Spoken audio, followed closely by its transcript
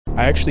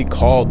I actually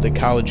called the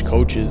college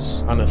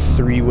coaches on a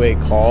 3-way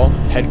call,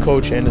 head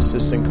coach and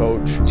assistant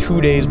coach,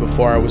 2 days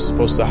before I was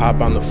supposed to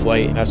hop on the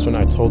flight. That's when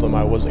I told them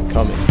I wasn't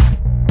coming.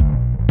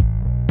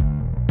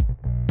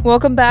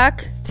 Welcome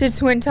back to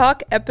Twin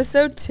Talk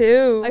episode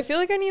 2. I feel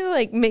like I need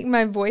to make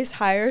my voice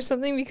higher or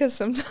something because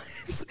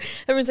sometimes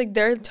everyone's like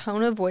their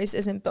tone of voice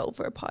isn't built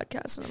for a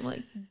podcast, and I'm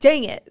like,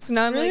 dang it. So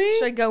now I'm like,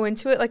 should I go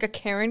into it like a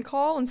Karen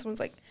call? And someone's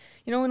like,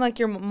 you know when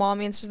your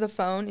mom answers the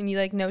phone and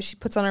you know she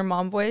puts on her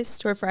mom voice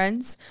to her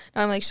friends?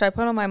 And I'm like, should I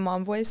put on my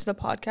mom voice for the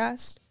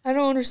podcast? I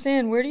don't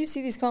understand. Where do you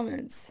see these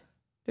comments?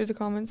 Through the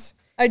comments.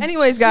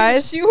 Anyways,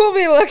 guys, you will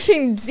be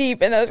looking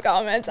deep in those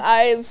comments.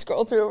 I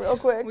scroll through real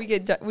quick.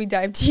 We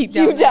dive deep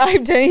down. You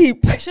dive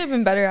deep. I should have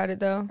been better at it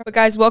though. But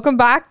guys, welcome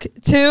back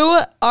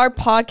to our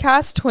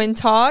podcast, Twin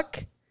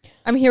Talk.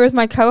 I'm here with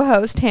my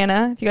co-host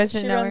Hannah. If you guys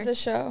didn't know her, she runs the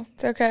show.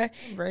 It's okay.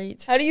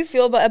 Great. How do you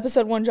feel about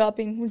episode 1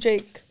 dropping with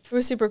Jake? It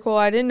was super cool.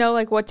 I didn't know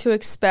what to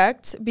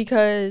expect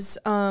because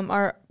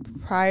our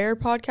prior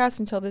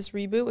podcast until this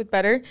reboot with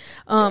Better,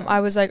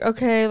 I was like,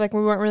 okay, we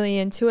weren't really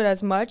into it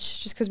as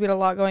much just because we had a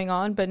lot going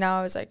on. But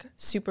now I was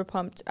super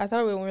pumped. I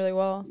thought it went really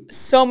well.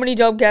 So many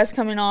dope guests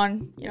coming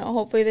on.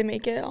 Hopefully they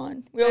make it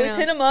on. We always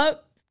hit them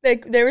up.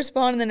 They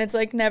respond and then it's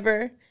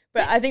never.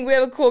 But I think we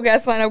have a cool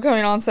guest lineup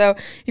coming on, so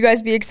you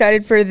guys be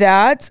excited for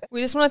that. We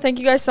just want to thank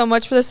you guys so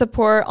much for the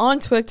support on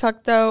Twin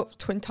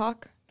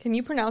Talk. Can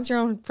you pronounce your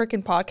own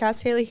freaking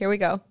podcast, Haley? Here we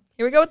go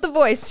with the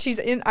voice.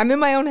 I'm in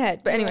my own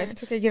head. But anyways,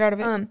 it's okay. Get out of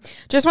it.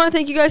 Just want to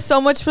thank you guys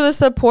so much for the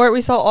support. We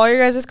saw all your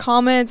guys'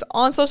 comments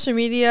on social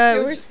media. It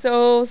was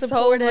so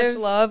supportive. So much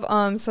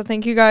love. So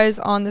thank you guys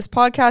on this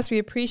podcast. We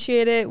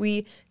appreciate it.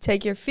 We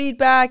take your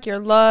feedback, your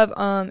love.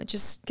 It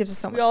just gives us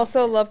so much. We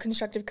also love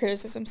constructive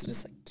criticism, so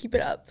just keep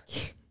it up.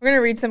 We're going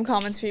to read some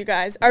comments for you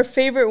guys. Our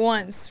favorite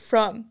ones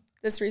from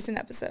this recent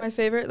episode. My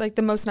favorite,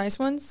 the most nice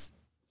ones.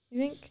 You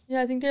think?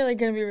 Yeah, I think they're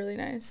going to be really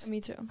nice. Me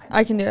too.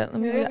 I can do it.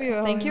 Let me do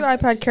that. Thank you,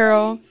 iPad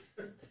Carol.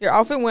 Your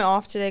outfit went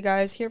off today,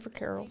 guys. Here for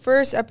Carol.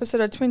 First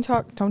episode of Twin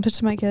Talk. Don't touch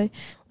the mic, Kelly.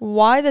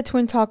 Why the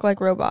Twin Talk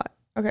like robot?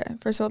 Okay,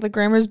 first of all, the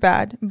grammar's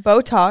bad.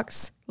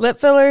 Botox, lip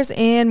fillers,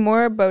 and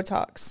more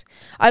Botox.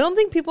 I don't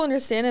think people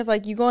understand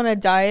if you go on a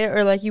diet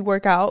or you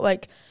work out,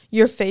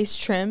 your face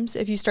trims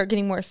if you start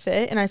getting more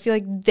fit, and I feel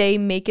like they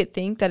make it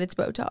think that it's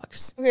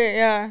Botox. Okay,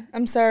 yeah,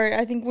 I'm sorry.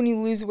 I think when you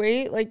lose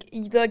weight, like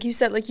you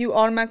said, you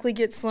automatically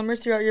get slimmer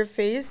throughout your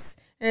face,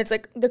 and it's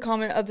the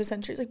comment of the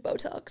century is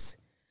Botox.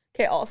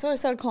 Okay, also I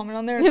saw a comment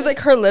on there.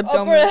 It's her lip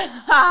don't move. That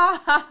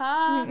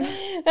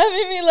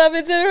made me laugh.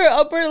 It said her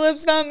upper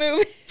lip's not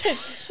moving.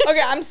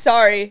 Okay, I'm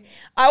sorry.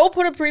 I will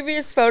put a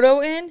previous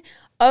photo in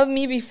of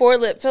me before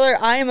lip filler.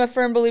 I am a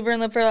firm believer in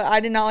lip filler.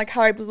 I did not like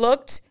how I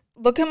looked.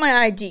 Look at my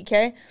ID,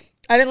 okay?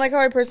 I didn't like how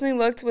I personally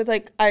looked with,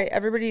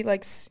 everybody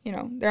likes,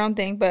 their own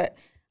thing, but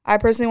I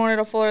personally wanted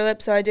a fuller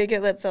lip, so I did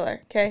get lip filler,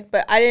 okay?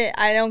 But I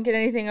don't get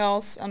anything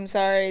else. I'm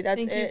sorry. That's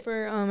it. Thank you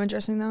for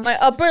addressing that. My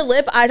upper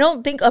lip, I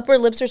don't think upper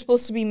lips are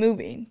supposed to be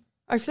moving.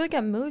 I feel like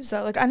it moves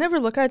that. I never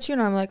look at you,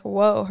 and I'm like,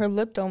 whoa, her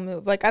lip don't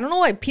move. I don't know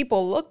why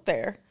people look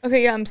there.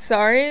 Okay, yeah, I'm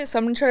sorry. So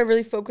I'm going to try to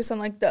really focus on,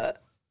 the...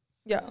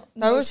 Yeah,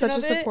 that was such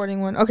a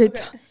supporting one. Okay,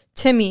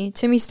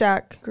 Timmy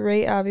Stack.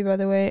 Great Abby, by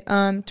the way.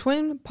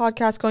 Twin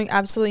podcast going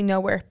absolutely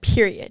nowhere.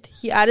 Period.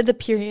 He added the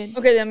period.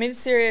 Okay, that made it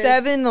serious.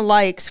 7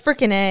 likes.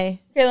 Freaking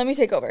A. Okay, let me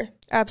take over.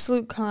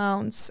 Absolute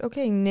clowns.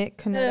 Okay, Nick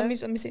Canetta.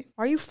 Let me see.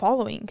 Why are you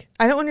following?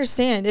 I don't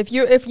understand. If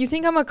you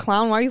think I'm a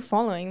clown, why are you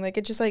following?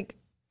 It's just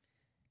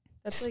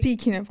that's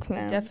speaking of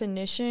clowns.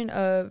 Definition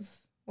of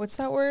what's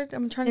that word?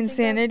 I'm trying to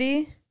insanity.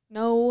 Think of.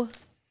 No.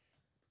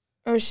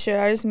 Oh shit!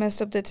 I just messed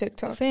up the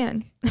TikTok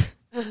fan.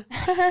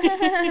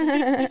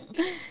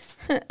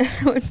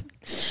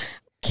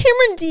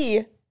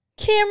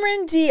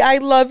 Cameron D, I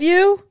love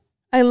you.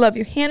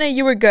 Hannah,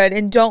 you were good,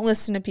 and don't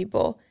listen to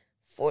people.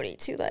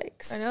 42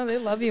 likes. I know, they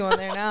love you on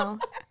there now.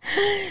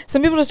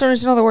 Some people just don't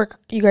understand all the work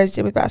you guys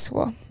did with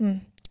basketball.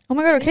 Oh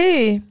my god,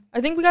 okay. I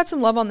think we got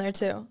some love on there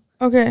too.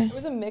 Okay. It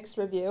was a mixed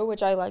review,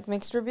 which I like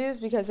mixed reviews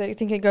because I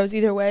think it goes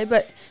either way.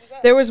 But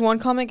there was one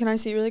comment. Can I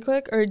see really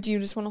quick? Or do you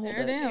just want to hold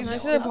it? Can I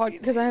see the pod?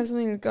 Because I have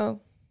something to go.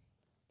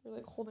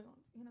 You're holding on.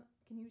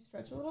 Can you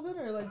stretch a little bit?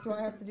 Or do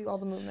I have to do all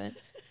the movement?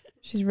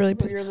 She's really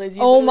pissed.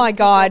 Oh my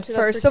god.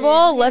 First of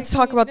all, let's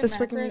talk about this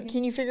freaking...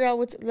 Can you figure out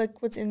what's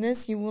in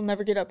this? You will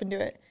never get up and do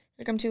it.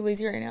 I'm too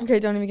lazy right now. Okay,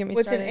 don't even get me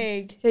started. What's an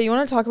egg? Okay, you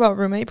want to talk about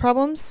roommate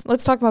problems?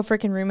 Let's talk about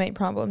freaking roommate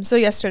problems. So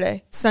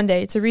yesterday,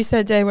 Sunday, it's a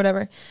reset day,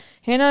 whatever.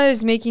 Hannah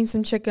is making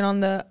some chicken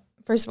on the...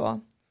 First of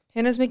all,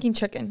 Hannah's making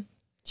chicken.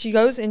 She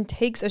goes and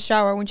takes a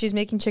shower when she's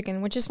making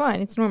chicken, which is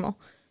fine. It's normal.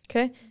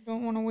 Okay? You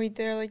don't want to wait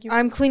there you...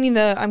 I'm cleaning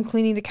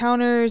the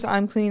counters.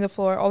 I'm cleaning the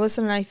floor. All of a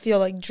sudden, I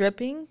feel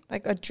dripping,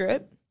 a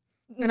drip.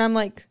 And I'm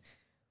like,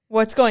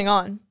 what's going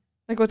on?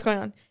 What's going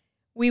on?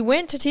 We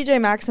went to TJ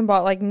Maxx and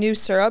bought new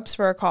syrups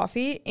for our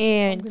coffee,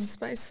 and pumpkin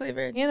spice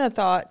flavored. Hannah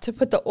thought to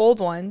put the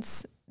old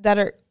ones that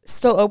are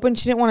still open.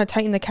 She didn't want to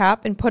tighten the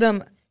cap and put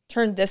them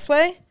turned this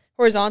way,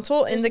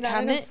 horizontal. There's in the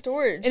cabinet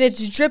storage, and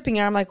it's dripping.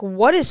 And I'm like,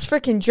 what is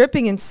freaking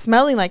dripping and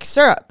smelling like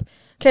syrup?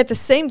 Okay, at the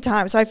same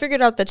time, so I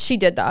figured out that she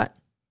did that.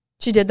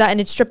 She did that, and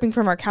it's dripping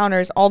from our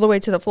counters all the way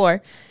to the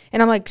floor.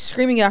 And I'm like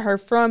screaming at her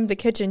from the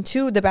kitchen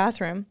to the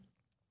bathroom.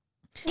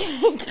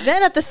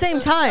 Then at the same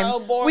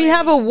time, we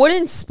have a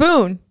wooden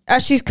spoon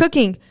as she's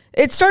cooking.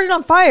 It started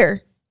on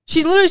fire.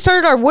 She literally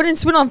started our wooden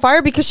spoon on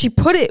fire because she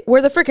put it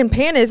where the freaking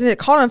pan is and it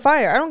caught on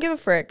fire. I don't give a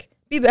frick.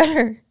 Be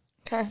better.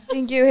 Okay.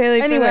 Thank you,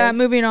 Haley. Anyway,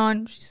 moving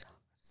on.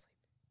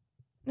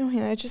 No,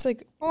 Hannah, it's just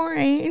like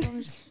Boring.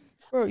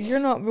 Bro, you're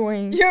not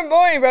boring. You're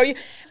boring, bro.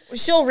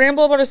 She'll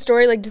ramble about a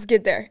story. Like, just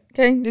get there.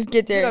 Okay? Just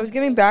get there. Dude, I was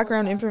giving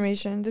background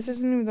information. This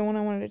isn't even the one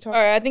I wanted to talk about.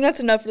 All right, I think that's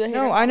enough for the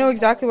No, I know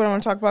exactly what I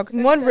want to talk about.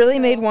 Because one really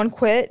made one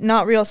quit,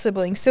 not real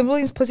siblings.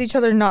 Siblings push each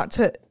other not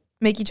to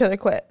make each other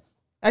quit.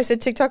 I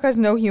said TikTok has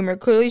no humor.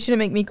 Clearly she didn't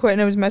make me quit,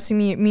 and it was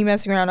me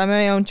messing around. I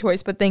made my own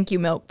choice, but thank you,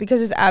 milk,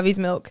 because it's Abby's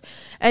milk.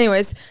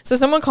 Anyways, so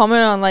someone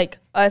commented on like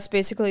us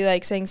basically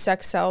like saying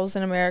sex sells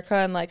in America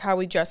and like how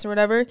we dress or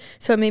whatever.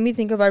 So it made me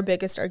think of our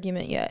biggest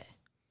argument yet.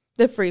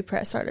 The Free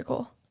Press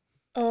article.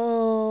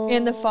 Oh.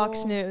 And the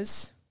Fox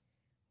News.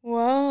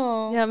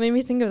 Wow. Yeah, it made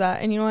me think of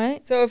that. And you know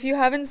what? So if you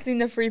haven't seen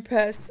the Free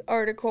Press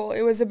article,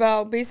 it was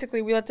about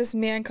basically we let this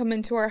man come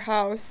into our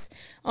house.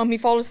 He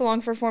followed us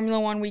along for Formula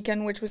One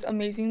weekend, which was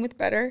amazing with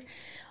Better.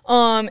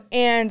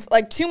 And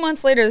like 2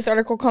 months later, this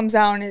article comes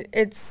out, and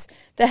it's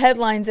the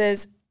headlines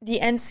is the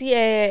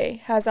NCAA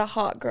has a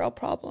hot girl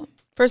problem.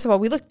 First of all,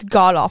 we looked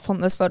god awful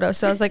in this photo.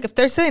 So I was like, if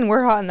they're saying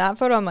we're hot in that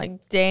photo, I'm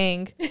like,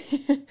 dang.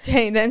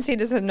 Dang, the NCAA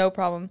just has no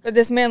problem. But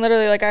this man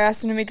literally, like, I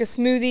asked him to make a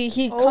smoothie.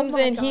 He comes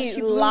in,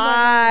 he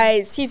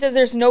lies. He says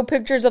there's no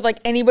pictures of, like,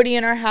 anybody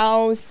in our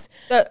house.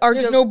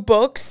 There's no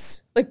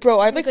books. Like,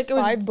 bro, I have, like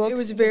 5 books. It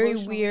was a very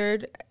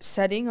weird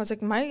setting. I was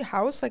like, my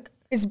house, like,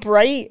 is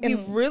bright. We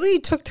really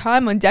took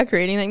time on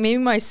decorating. Like, maybe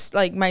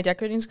my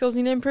decorating skills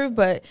need to improve,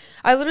 but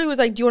I literally was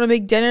like, do you want to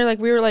make dinner? Like,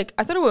 we were like,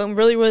 I thought it went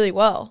really, really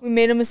well. We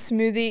made him a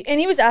smoothie,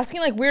 and he was asking,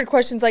 like, weird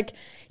questions. Like,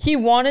 he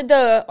wanted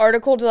the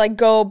article to, like,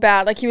 go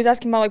bad. Like, he was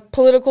asking about, like,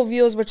 political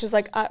views, which is,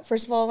 like,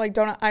 first of all, like,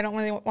 I don't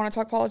really want to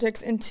talk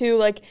politics. And 2,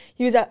 like,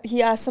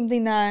 he asked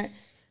something that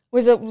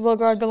was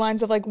regard the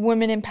lines of, like,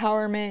 women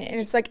empowerment. And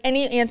it's, like,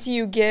 any answer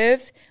you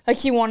give, like,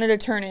 he wanted to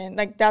turn in.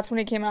 Like, that's when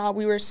it came out.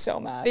 We were so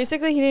mad.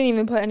 Basically, he didn't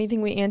even put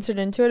anything we answered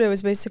into it. It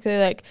was basically,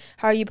 like,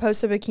 how you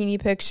post a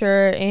bikini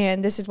picture,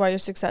 and this is why you're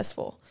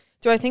successful.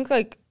 Do I think,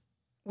 like,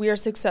 we are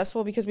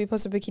successful because we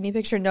post a bikini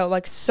picture? No.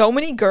 Like, so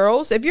many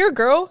girls, if you're a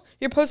girl,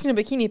 you're posting a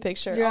bikini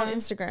picture on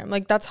Instagram.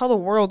 Like, that's how the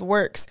world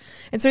works.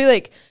 And so he,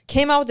 like,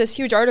 came out with this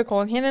huge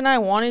article, and Hannah and I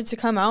wanted to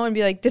come out and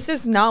be like, this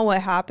is not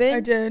what happened. I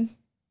did.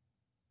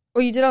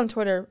 Well, you did on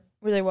Twitter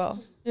really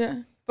well.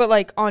 Yeah. But,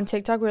 like, on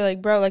TikTok, we were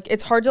like, bro, like,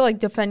 it's hard to, like,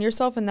 defend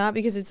yourself in that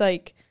because it's,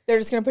 like... They're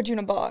just going to put you in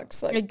a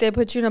box. Like, they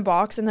put you in a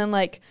box, and then,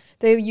 like,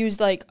 they used,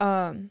 like,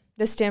 the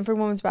Stanford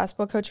women's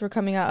basketball coach for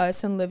coming at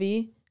us and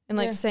Livy and,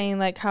 like, saying,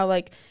 like, how,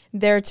 like,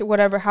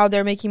 how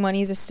they're making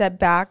money is a step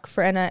back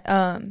for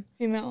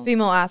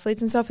female athletes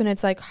and stuff. And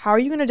it's, like, how are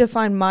you going to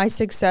define my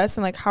success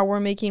and, like, how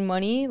we're making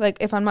money, like,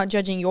 if I'm not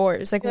judging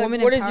yours? Like,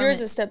 women what is yours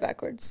a step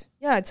backwards?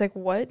 Yeah, it's, like,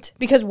 what?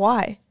 Because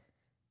why?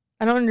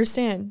 I don't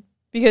understand.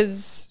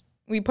 Because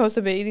we post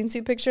a bathing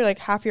suit picture, like,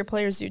 half your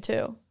players do, too.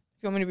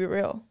 If you want me to be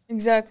real.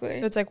 Exactly.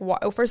 So it's like, why?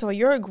 First of all,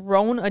 you're a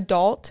grown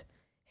adult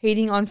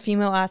hating on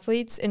female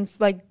athletes and,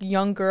 like,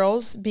 young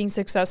girls being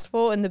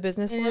successful in the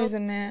business world. He was a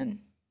man.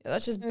 Yeah,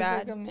 that's just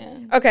bad. Like a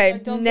man. Okay,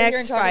 like,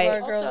 next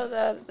fight.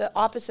 Also, the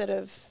opposite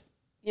of,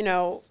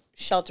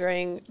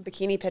 sheltering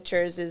bikini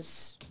pictures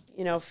is,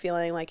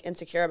 feeling, like,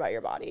 insecure about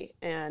your body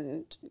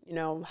and,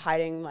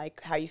 hiding,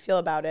 like, how you feel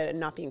about it and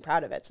not being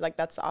proud of it. So, like,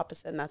 that's the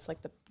opposite, and that's,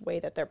 like, the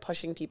way that they're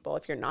pushing people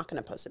if you're not going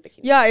to post a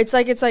bikini. Yeah, it's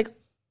like,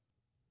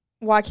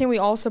 why can't we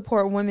all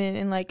support women?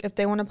 And, like, if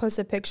they want to post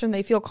a picture and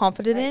they feel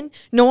confident in,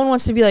 no one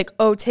wants to be like,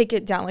 oh, take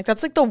it down. Like,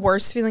 that's, like, the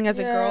worst feeling as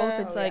a girl.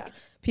 If it's,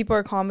 people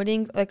are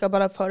commenting, like,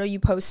 about a photo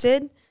you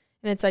posted.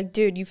 And it's like,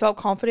 dude, you felt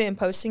confident in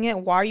posting it.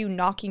 Why are you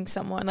knocking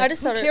someone? Like,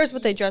 who cares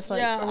what they dress like?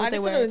 Yeah, or what I they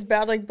just wear? thought it was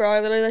bad. Like, bro, I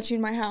literally let you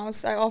in my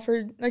house. I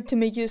offered, like, to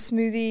make you a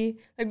smoothie.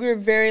 Like, we were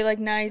very, like,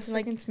 nice. And,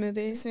 like,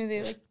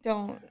 smoothie. Like,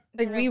 don't.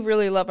 Like, we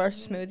really love our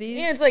smoothies.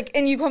 Yeah, it's like,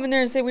 and you come in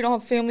there and say we don't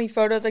have family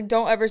photos. Like,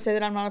 don't ever say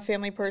that I'm not a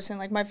family person.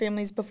 Like, my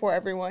family's before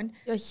everyone.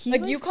 Yeah,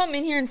 like, you come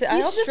in here and say, I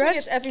hope this man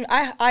gets effing.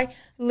 I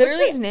literally.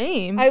 What's his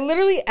name? I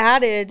literally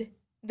added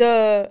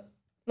the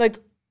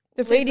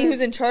lady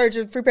who's in charge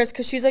of Free Press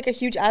because she's, like, a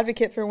huge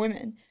advocate for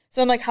women.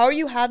 So I'm like, how are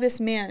you have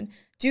this man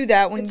do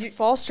that when it's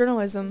false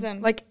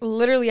journalism, like,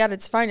 literally at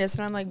its finest?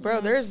 And I'm like,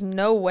 bro, there's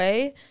no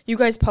way you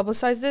guys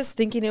publicized this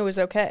thinking it was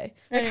okay.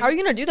 Like, how are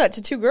you gonna do that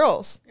to 2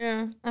 girls?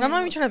 Yeah, and I'm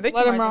not even trying to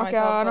victimize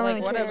myself. I don't like,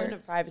 really whatever. Into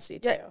privacy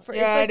too. Yeah, it's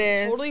like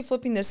it totally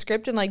flipping the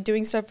script and, like,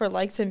 doing stuff for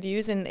likes and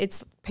views, and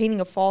it's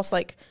painting a false,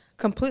 like,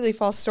 completely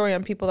false story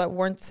on people that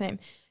weren't the same.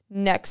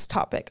 Next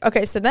topic.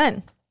 Okay, so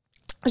then.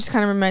 It just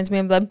kind of reminds me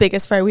of the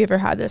biggest fight we ever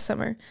had this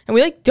summer. And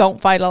we, like, don't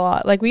fight a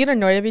lot. Like, we get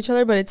annoyed at each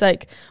other, but it's,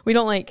 like, we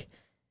don't, like,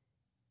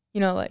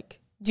 like,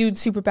 do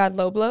super bad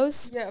low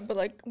blows. Yeah, but,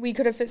 like, we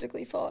could have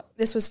physically fought.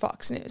 This was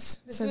Fox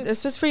News.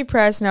 This was Free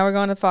Press. Now we're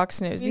going to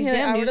Fox News. These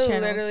damn news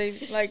channels.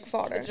 Literally, like,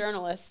 fought her.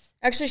 Journalists.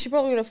 Actually, she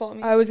probably would have followed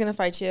me. I was gonna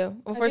fight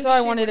you. Well, first of all,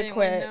 I wanted to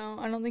quit. No,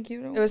 I don't think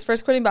you would. It was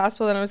first quitting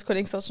basketball, then I was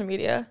quitting social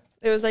media.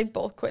 It was like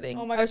both quitting.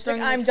 Oh my gosh,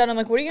 like, I'm done. I'm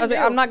like, what are you gonna do?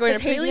 Like, I'm not going to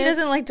Haley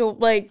doesn't like to,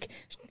 like,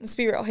 let's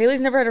be real.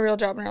 Haley's never had a real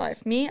job in her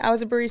life. Me, I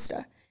was a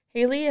barista.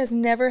 Haley has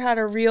never had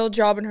a real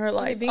job in her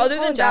life. Other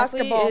than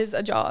basketball is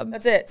a job.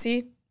 That's it.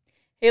 See?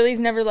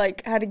 Haley's never,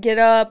 like, had to get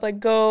up, like,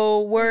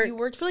 go work. You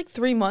worked for, like,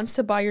 3 months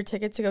to buy your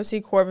ticket to go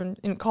see Corbin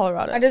in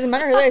Colorado. It doesn't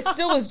matter. Haley, I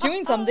still was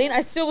doing something.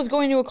 I still was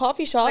going to a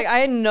coffee shop. Like,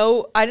 I didn't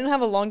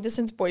have a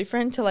long-distance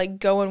boyfriend to, like,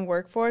 go and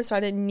work for, so I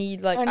didn't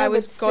need, like, I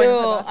was going to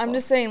play basketball. I'm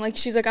just saying, like,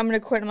 she's like, I'm going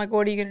to quit. I'm like,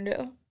 what are you going to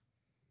do?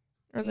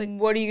 I was like,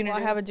 what are you going to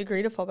do? I have a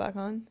degree to fall back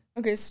on.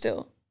 Okay,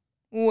 still.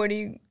 What do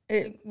you...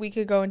 we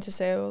could go into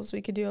sales.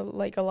 We could do,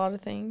 like, a lot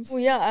of things. Well,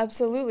 yeah,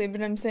 absolutely.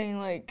 But I'm saying,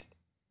 like,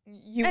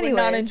 you would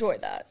not enjoy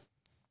that.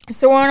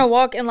 So we're on a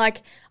walk, and,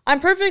 like, I'm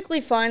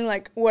perfectly fine,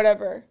 like,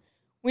 whatever.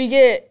 We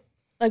get,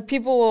 like,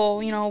 people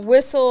will, you know,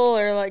 whistle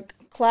or, like,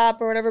 clap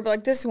or whatever. But,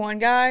 like, this one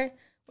guy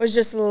was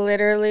just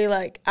literally,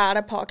 like, out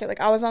of pocket. Like,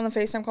 I was on the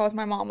FaceTime call with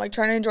my mom, like,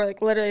 trying to enjoy,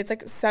 like, literally, it's,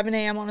 like, 7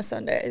 a.m. on a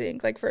Sunday, I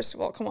think. Like, first of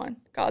all, come on.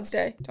 God's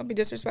day. Don't be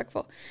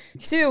disrespectful.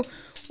 2,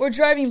 we're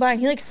driving by, and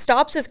he, like,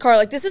 stops his car.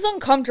 Like, this is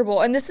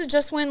uncomfortable. And this is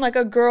just when, like,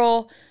 a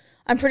girl,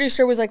 I'm pretty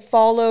sure, was, like,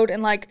 followed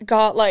and, like,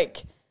 got,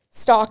 like,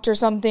 stalked or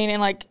something and,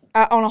 like,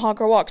 on a hot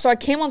girl walk. So I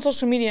came on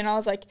social media, and I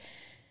was like,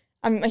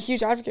 I'm a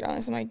huge advocate on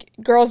this. I'm like,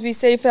 girls, be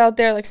safe out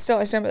there. Like, still,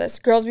 I stand by this.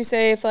 Girls, be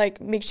safe.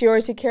 Like, make sure you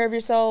always take care of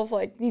yourself.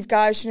 Like, these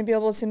guys shouldn't be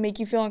able to make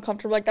you feel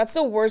uncomfortable. Like, that's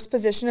the worst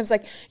position. It's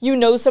like, you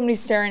know somebody's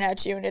staring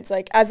at you, and it's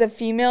like, as a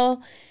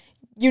female,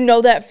 you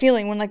know that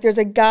feeling when, like, there's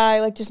a guy,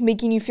 like, just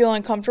making you feel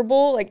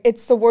uncomfortable. Like,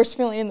 it's the worst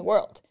feeling in the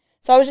world.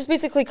 So I was just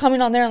basically coming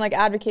on there and, like,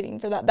 advocating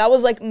for that. That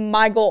was, like,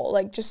 my goal,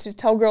 like, just to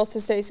tell girls to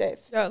stay safe.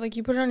 Yeah, like,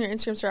 you put it on your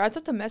Instagram story. I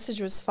thought the message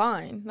was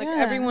fine. Like, yeah.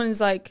 Everyone's,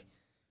 like,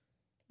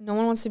 no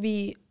one wants to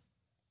be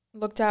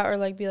looked at or,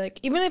 like, be, like,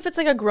 even if it's,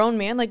 like, a grown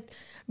man, like,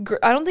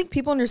 I don't think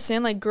people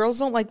understand, like, girls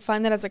don't, like,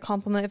 find that as a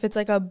compliment if it's,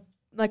 like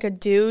a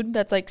dude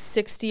that's, like,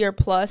 60 or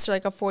plus or,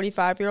 like, a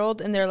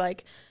 45-year-old and they're,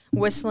 like,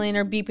 whistling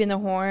or beeping the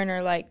horn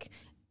or, like,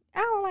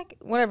 oh, like,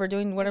 whatever,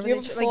 doing whatever. You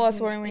have a full-ass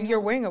wedding ring. You're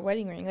wearing a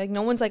wedding ring. Like,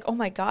 no one's like, oh,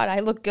 my God, I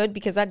look good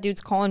because that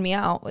dude's calling me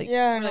out. Like,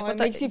 yeah, like, it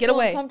makes you feel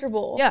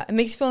uncomfortable. Yeah, it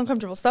makes you feel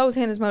uncomfortable. So that was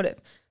Hannah's motive.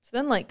 So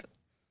then, like,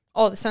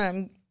 all of a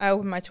sudden, I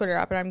open my Twitter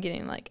app, and I'm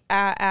getting, like,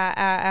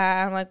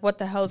 I'm like, what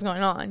the hell is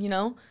going on, you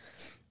know?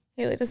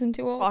 Haley doesn't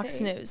do all Fox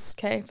News,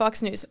 okay?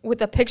 Fox News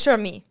with a picture of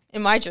me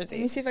in my jersey.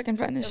 Let me see if I can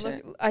find this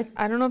shit.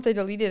 I don't know if they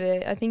deleted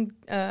it. I think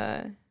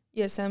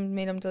ESM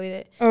made them delete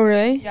it. Oh,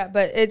 really? Yeah,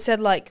 but it said,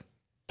 like,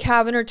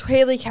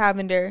 Haley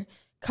Cavender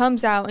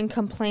comes out and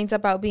complains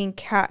about being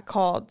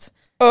catcalled.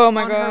 Oh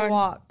my on God. Her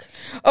walk.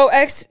 Oh,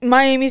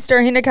 ex-Miami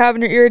star Hannah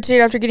Cavender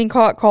irritated after getting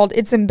called.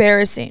 It's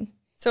embarrassing.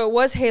 So it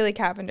was Haley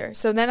Cavender.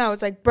 So then I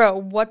was like, bro,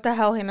 what the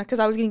hell, Hannah? Because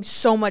I was getting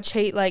so much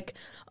hate. Like,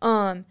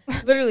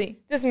 literally.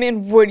 This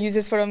man would use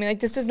this photo of me.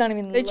 Like, this does not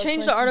even They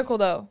changed the article,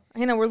 though.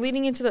 Hannah, we're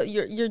leading into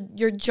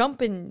you're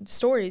jumping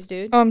stories,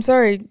 dude. Oh, I'm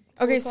sorry.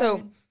 Okay,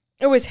 so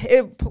it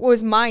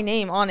was my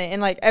name on it.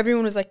 And, like,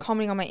 everyone was, like,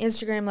 commenting on my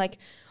Instagram, like,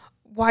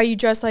 why are you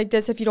dressed like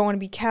this if you don't want to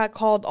be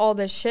catcalled, all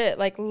this shit.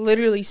 Like,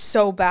 literally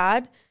so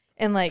bad.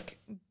 And, like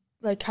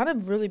kind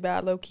of really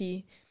bad,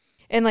 low-key.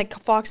 And, like,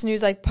 Fox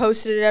News, like,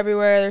 posted it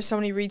everywhere. There's so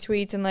many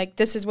retweets. And, like,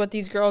 this is what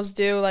these girls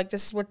do. Like,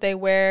 this is what they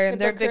wear.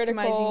 And they're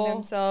victimizing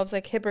themselves.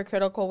 Like,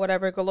 hypocritical,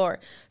 whatever, galore.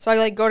 So I,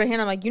 like, go to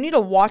Hannah. I'm like, you need to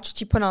watch what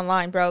you put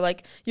online, bro.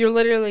 Like, you're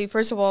literally,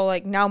 first of all,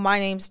 like, now my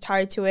name's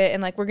tied to it.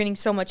 And, like, we're getting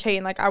so much hate.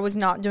 And, like, I was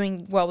not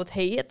doing well with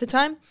hate at the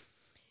time.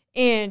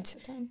 And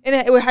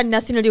it had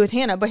nothing to do with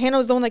Hannah. But Hannah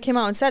was the one that came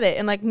out and said it.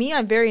 And, like, me,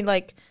 I'm very,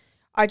 like,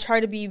 I try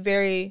to be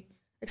very...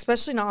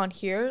 especially not on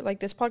here, like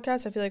this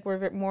podcast, I feel like we're a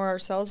bit more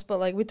ourselves, but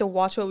like we have to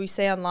watch what we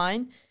say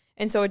online,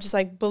 and so it just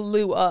like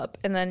blew up,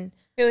 and then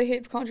Haley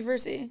hates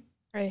controversy.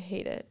 I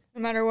hate it.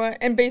 No matter what.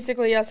 And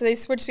basically, yeah, so they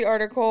switched the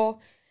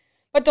article,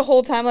 but the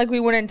whole time, like, we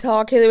wouldn't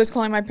talk. Haley was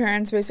calling my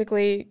parents,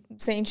 basically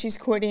saying she's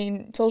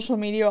quitting social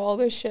media, all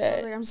this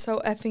shit. Like, I'm so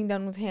effing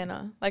done with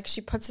Hannah. Like,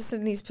 she puts us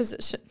in these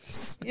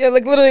positions. Yeah,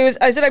 like, literally,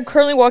 I said I'm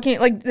currently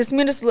walking, like, this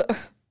man just...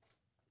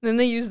 Then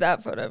they used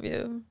that photo of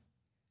you.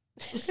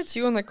 Look at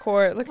you on the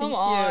court. Come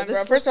on,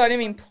 bro. First of all, I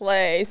didn't even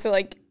play. So,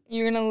 like,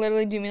 you're going to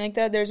literally do me like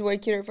that? There's way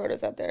cuter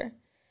photos out there.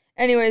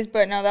 Anyways,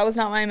 but no, that was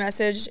not my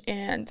message.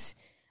 And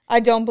I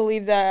don't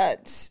believe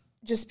that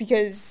just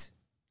because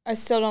I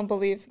still don't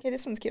believe. Okay,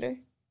 this one's cuter.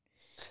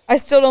 I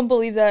still don't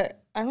believe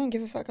that. I don't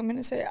give a fuck. I'm going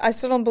to say it. I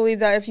still don't believe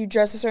that if you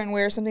dress a certain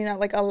way or something that,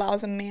 like,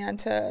 allows a man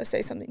to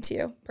say something to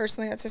you.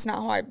 Personally, that's just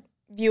not how I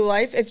view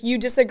life. If you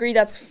disagree,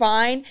 that's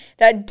fine.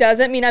 That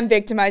doesn't mean I'm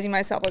victimizing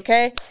myself,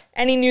 okay?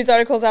 Any news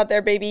articles out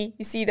there, baby,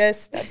 you see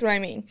this? That's what I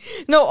mean.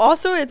 No,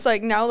 also, it's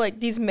like now, like,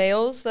 these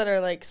males that are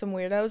like some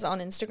weirdos on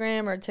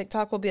Instagram or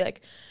TikTok will be like,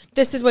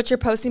 this is what you're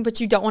posting,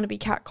 but you don't want to be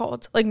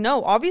catcalled. Like,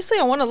 no, obviously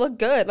I want to look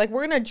good. Like,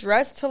 we're going to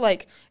dress to,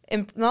 like,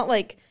 not,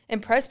 like,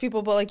 impress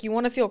people, but, like, you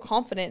want to feel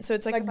confident. So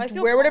it's like, if I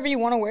feel wear whatever you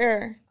want to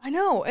wear. I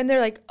know. And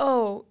they're like,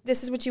 oh,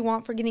 this is what you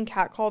want for getting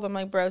catcalled. I'm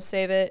like, bro,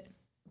 save it.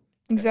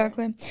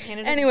 Exactly.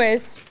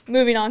 Anyways,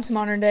 moving on to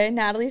modern day.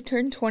 Natalie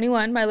turned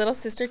 21. My little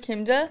sister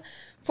came to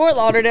Fort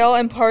Lauderdale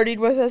and partied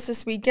with us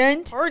this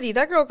weekend. Party,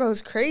 that girl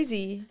goes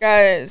crazy.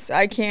 Guys,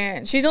 I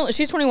can't. She's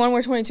 21,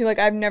 we're 22. Like,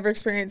 I've never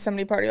experienced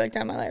somebody party like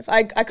that in my life.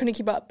 I couldn't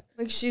keep up.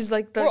 Like, she's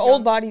like the We're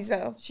old bodies,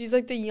 though. She's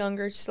like the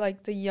younger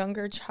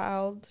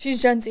child.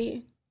 She's Gen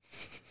Z.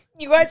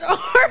 You guys are.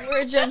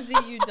 We're Gen Z,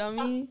 you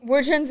dummy.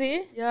 We're Gen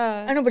Z?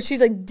 Yeah. I know, but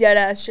she's like dead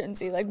ass Gen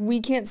Z. Like,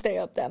 we can't stay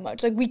up that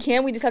much. Like, we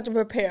just have to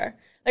prepare.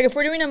 Like, if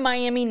we're doing a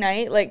Miami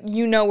night, like,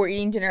 we're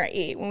eating dinner at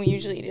 8 when we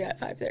usually eat it at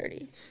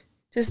 5:30.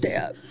 Just stay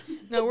up.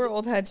 No, we're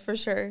old heads for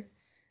sure.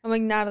 I'm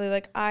like, Natalie,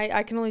 like,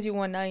 I can only do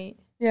one night.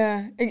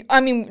 Yeah.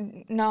 I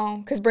mean, no,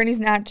 because Brittany's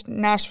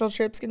Nashville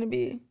trip's going to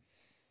be.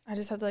 I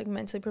just have to, like,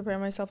 mentally prepare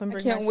myself and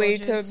bring I can't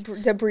wait to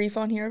debrief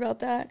on here about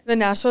that. The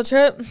Nashville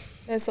trip.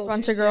 That's so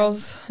bunch of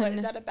girls. What,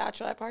 is that a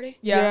bachelorette party?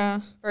 Yeah.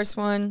 First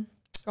one.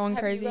 Going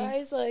Have crazy. You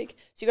guys, like,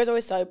 so you guys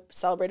always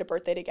celebrate a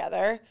birthday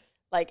together?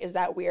 Like, is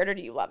that weird or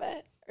do you love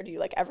it? Or do you,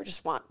 like, ever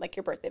just want, like,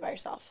 your birthday by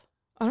yourself?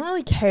 I don't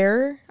really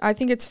care. I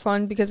think it's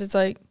fun because it's,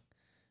 like,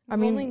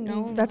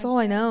 that's all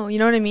I know. You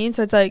know what I mean?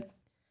 So it's, like.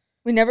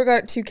 We never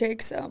got 2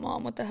 cakes,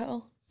 Mom. What the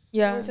hell?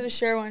 Yeah. We always had to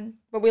share one.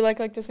 But we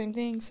like the same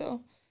thing,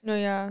 so. No,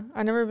 yeah.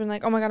 I've never been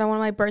like, oh, my God, I want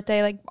my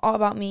birthday, like, all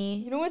about me.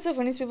 You know what's so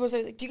funny? People are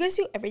always like, do you guys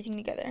do everything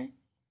together?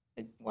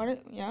 Like,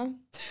 what? Yeah.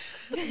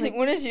 Like,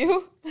 when is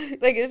you?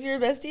 Like, if you're a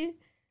bestie?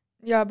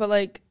 Yeah, but,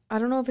 like, I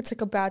don't know if it's,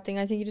 like, a bad thing.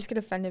 I think you just get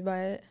offended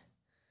by it.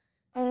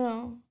 I don't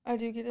know. I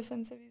do get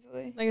offensive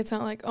easily. Like, it's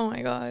not like, oh,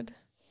 my God.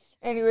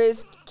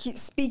 Anyways,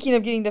 speaking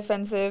of getting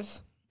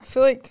defensive, I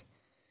feel like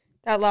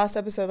that last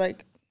episode,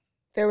 like,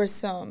 there was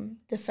some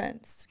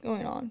defense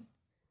going on.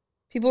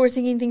 People were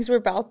thinking things were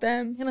about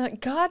them. You know,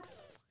 God,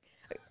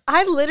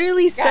 I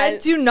literally said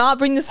do not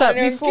bring this up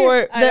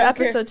before the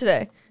episode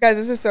today. Guys,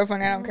 this is so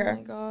funny. I don't care.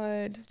 Oh, my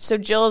God. So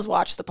Jill has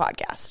watched the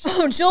podcast.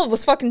 Oh, Jill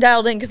was fucking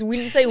dialed in because we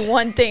didn't say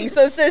one thing.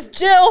 So sis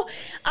Jill,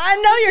 I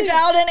know you're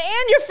dialed in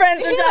and your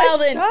friends are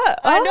dialed in.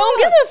 I don't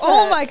give a fuck.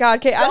 Oh, my God.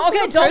 Okay,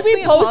 don't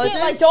be posting.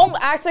 Like, don't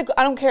act like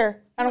I don't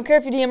care. I don't care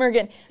if you DM her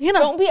again. You know,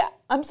 don't be.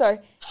 I'm sorry.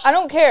 I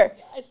don't care.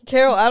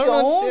 Carol, I don't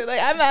know what to do. Like,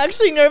 I'm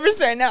actually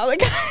nervous right now.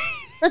 Like,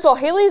 first of all,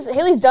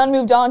 Haley's done,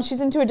 moved on. She's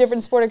into a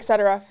different sport,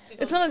 etc.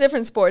 It's not a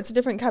different sport. It's a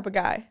different type of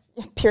guy.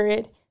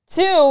 Period.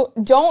 2,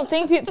 don't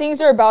think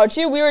things are about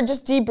you. We were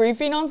just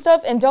debriefing on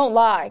stuff, and don't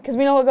lie, because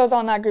we know what goes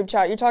on in that group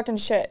chat. You're talking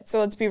shit, so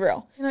let's be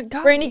real.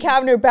 Brandy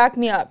Cavender, back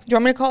me up. Do you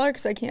want me to call her?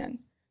 Because I can.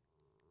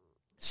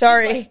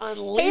 Sorry.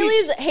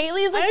 Haley's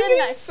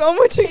like so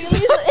much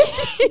excitement.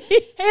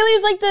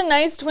 Haley's like the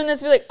nice twin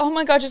that's be like, oh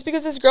my God, just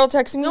because this girl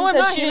texted me and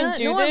said she didn't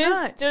do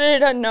this.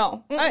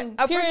 No.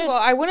 First of all,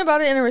 I went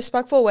about it in a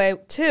respectful way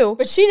too.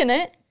 But she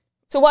didn't.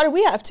 So why do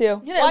we have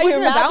to? It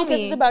wasn't about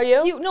me. It's about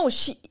you?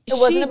 It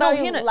wasn't about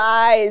you.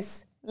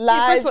 Lies.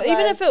 First of all,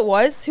 even if it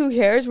was, who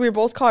cares? We were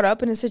both caught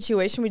up in a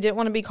situation we didn't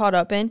want to be caught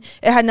up in.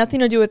 It had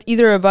nothing to do with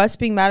either of us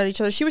being mad at each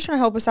other. She was trying to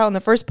help us out in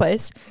the first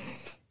place.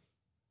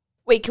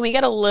 Wait, can we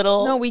get a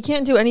little? No, we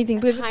can't do anything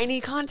because tiny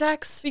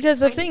context. Because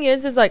the thing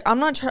is like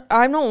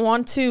I don't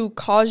want to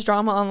cause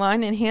drama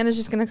online, and Hannah's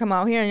just gonna come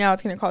out here and now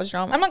it's gonna cause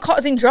drama. I'm not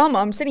causing drama.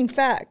 I'm stating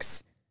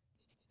facts.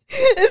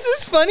 This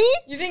is funny.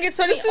 You think it's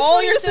funny?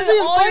 All your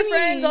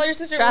friends, all your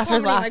sisters are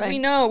commenting. Laughing. Like, we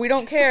know. We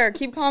don't care.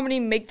 Keep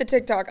commenting. Make the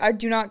TikTok. I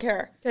do not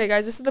care. Okay,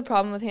 guys, this is the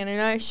problem with Hannah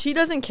and I. She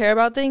doesn't care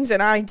about things,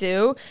 and I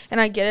do.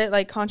 And I get it,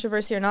 like,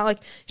 controversy or not. Like,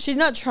 she's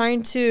not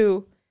trying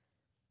to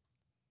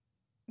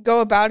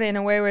go about it in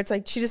a way where it's,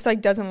 like, she just, like,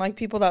 doesn't like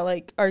people that,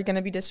 like, are going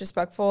to be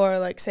disrespectful or,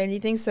 like, say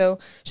anything. So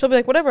she'll be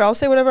like, whatever, I'll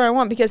say whatever I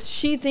want because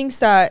she thinks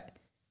that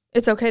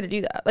it's okay to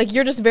do that. Like,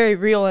 you're just very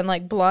real and,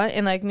 like, blunt.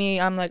 And, like,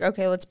 me, I'm like,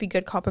 okay, let's be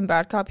good cop and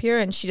bad cop here.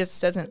 And she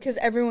just doesn't. Because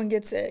everyone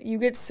gets it. You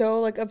get so,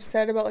 like,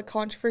 upset about, like,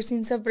 controversy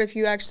and stuff. But if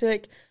you actually,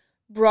 like,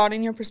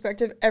 broaden your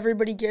perspective,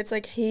 everybody gets,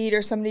 like, hate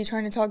or somebody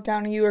trying to talk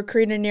down to you or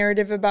create a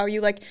narrative about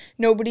you. Like,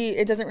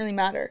 it doesn't really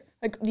matter.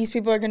 Like, these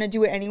people are going to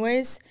do it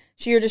anyways.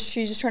 She's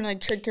just trying to,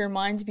 like, trick your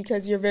minds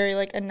because you're very,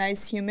 like, a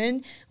nice human.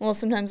 And will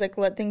sometimes, like,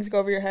 let things go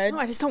over your head. No,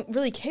 I just don't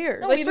really care.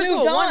 No, like, we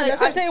moved on.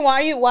 That's what I'm saying.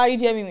 Why are you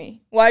DMing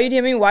me? Why are you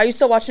DMing me? Why are you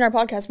still watching our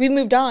podcast? We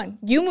moved on.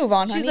 You move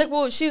on, honey.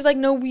 She was like,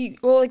 no,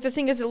 like, the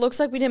thing is, it looks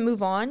like we didn't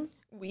move on.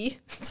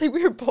 It's like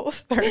we were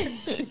both there.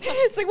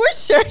 It's like we're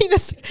sharing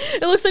this.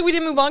 It looks like we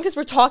didn't move on because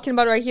we're talking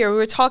about it right here. We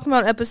were talking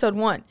about episode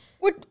 1.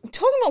 We're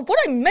talking about what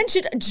I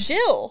mentioned,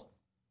 Jill.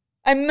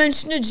 I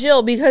mentioned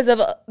Jill because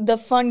of the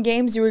fun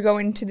games you were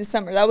going to this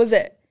summer. That was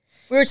it.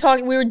 We were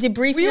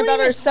debriefing about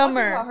our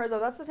summer. About her though.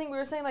 That's the thing. We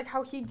were saying like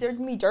how he did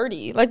me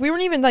dirty. Like we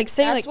weren't even like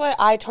saying. That's what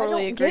I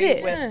totally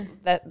agree with.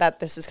 That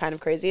this is kind of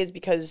crazy is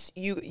because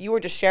you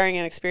were just sharing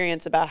an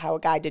experience about how a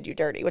guy did you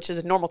dirty, which is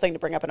a normal thing to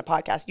bring up in a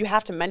podcast. You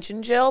have to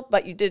mention Jill,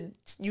 but you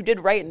did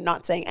right in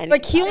not saying anything.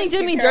 Like he only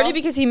did me dirty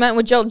because he meant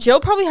with Jill. Jill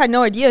probably had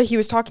no idea he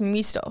was talking to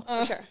me still.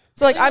 Sure.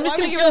 So like I'm just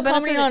gonna give her the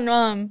benefit on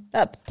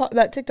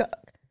that TikTok.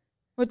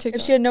 What TikTok?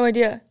 If she had no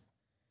idea.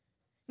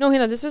 No,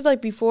 Hannah, this was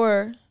like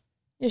before.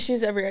 Yeah, she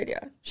has every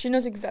idea. She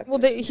knows exactly. Well,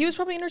 he was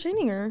probably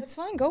entertaining her. That's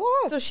fine. Go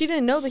off. So she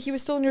didn't know that he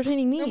was still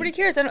entertaining me. Nobody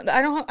cares.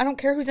 I don't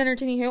care who's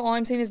entertaining who. All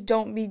I'm saying is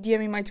don't be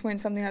DMing my twin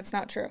something that's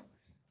not true.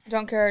 I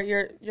don't care.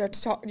 You're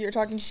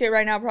talking shit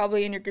right now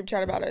probably in your group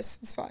chat about us.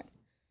 It's fine.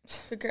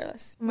 Could care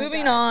less. Oh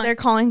Moving on. They're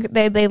calling.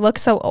 They look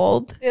so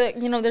old.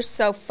 They're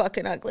so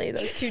fucking ugly.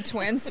 Those two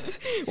twins.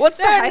 What's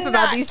the hype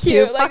about these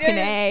two? Like, fucking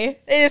A.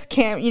 They just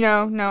can't.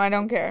 No, I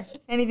don't care.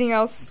 Anything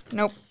else?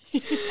 Nope.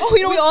 Oh,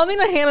 we all need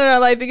a hand in our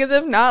life because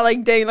if not,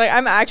 like, dang, like,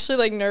 I'm actually,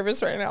 like,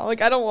 nervous right now.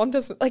 Like, I don't want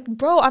this. Like,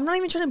 bro, I'm not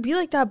even trying to be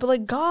like that, but,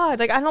 like, God,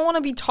 like, I don't want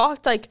to be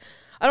talked, like,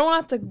 I don't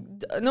want to have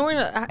to, no,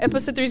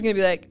 episode 3 is going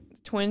to be, like,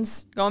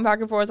 twins going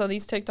back and forth on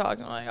these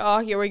TikToks. I'm like, oh,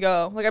 here we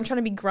go. Like, I'm trying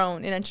to be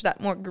grown and enter that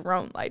more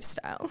grown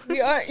lifestyle. We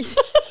are.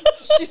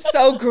 She's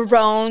so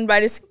grown,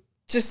 but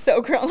just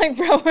so grown. Like,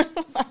 bro,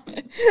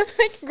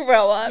 like,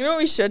 grow up. You know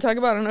what we should talk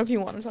about? I don't know if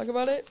you want to talk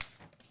about it.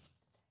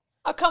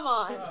 Oh, come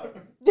on.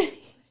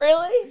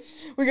 Really?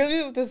 We gotta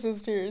do it with the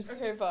sisters.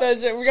 Okay, fine.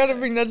 That shit, we gotta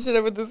bring that shit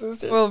up with the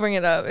sisters. We'll bring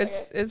it up.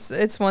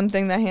 It's one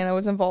thing that Hannah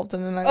was involved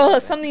in.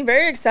 Something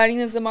very exciting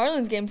is the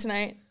Marlins game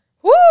tonight.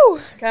 Woo!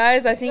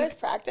 Guys, I You think... guys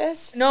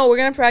practice? No, we're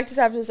going to practice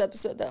after this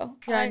episode, though.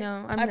 Yeah, I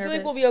know. I feel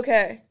like we'll be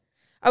okay.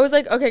 I was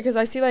like, okay, because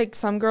I see, like,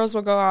 some girls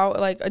will go out,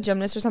 like, a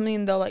gymnast or something,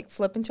 and they'll, like,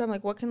 flip into it. I'm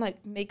like, what can,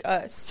 like, make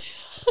us?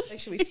 Like,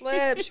 should we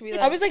flip? Should we,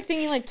 like... I was, like,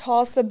 thinking, like,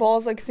 toss the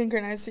balls, like,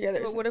 synchronized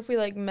together. But what if we,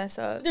 like, mess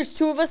up? There's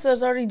 2 of us, so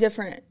it's already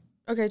different.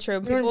 Okay,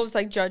 true. People just,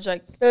 like, judge,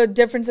 like... The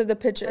difference of the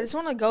pitches. I just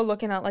want to go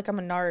looking out like I'm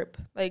a NARP.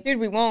 Like, Dude,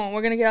 we won't.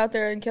 We're going to get out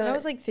there and kill it. I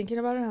was, like, thinking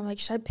about it, and I'm like,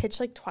 should I pitch,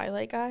 like,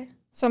 Twilight Guy?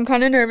 So I'm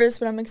kind of nervous,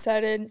 but I'm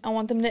excited. I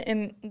want them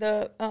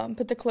to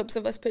put the clips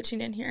of us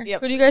pitching in here. Yep.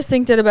 Who do you guys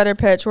think did a better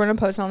pitch? We're going to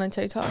post it on a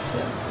TikTok, too.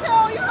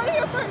 No, you heard it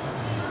here first.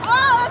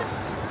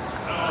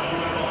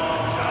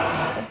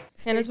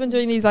 Hannah's been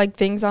doing these, like,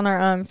 things on our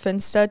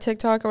Finsta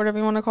TikTok or whatever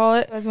you want to call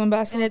it. That's one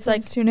basketball. And it's,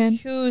 like, tune in.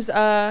 who's,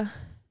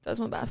 those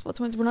one basketball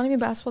twins. We're not even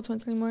basketball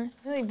twins anymore.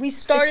 Really, we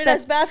started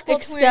as basketball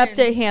twins. Accept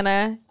it,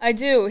 Hannah. I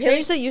do.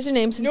 Change the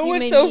username since You know you what's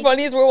made so me.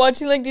 funny is we're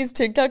watching like these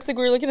TikToks, like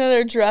we're looking at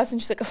our drafts,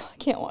 and she's like, "Oh, I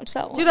can't watch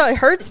that one." Dude, that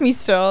hurts me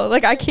still.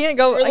 Like, I can't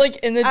go. We're like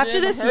in the after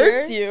gym. this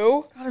Hurts year.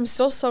 you. God, I'm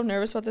still so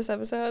nervous about this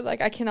episode.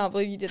 Like, I cannot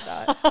believe you did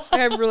that. Like,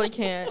 I really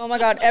can't. Oh my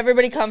God!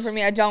 Everybody, come for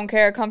me. I don't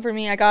care. Come for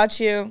me. I got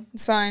you.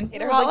 It's fine.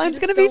 Hater Like, you hotline's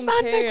just gonna be don't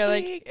fun care. next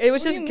Like, week. it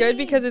was What do just you good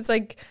mean? because it's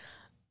like,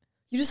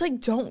 you just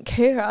like don't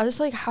care. I just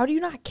like, how do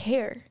you not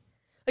care?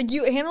 Like,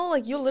 you, Hannah,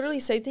 like, you'll literally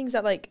say things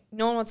that, like,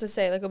 no one wants to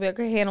say. Like, we'll be like,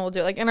 okay, Hannah will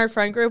do it. Like, in our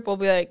friend group, we'll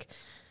be like,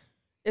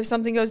 if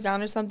something goes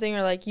down or something,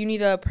 or, like, you need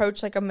to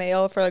approach, like, a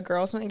male for a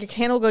girl or something, like,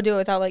 Hannah will go do it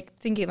without, like,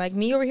 thinking. Like,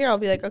 me over here, I'll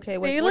be like, okay,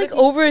 wait. They what like if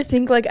he's-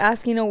 overthink like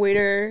asking a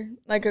waiter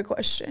like a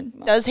question.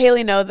 Does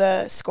Haley know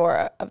the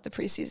score of the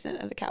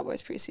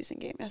Cowboys preseason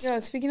game yesterday? Yeah.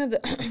 Speaking of the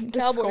the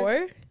Cowboys.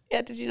 score?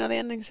 Yeah, did you know the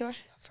ending score?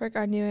 Frick,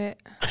 I knew it.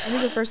 I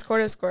knew the first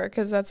quarter score,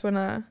 because that's when,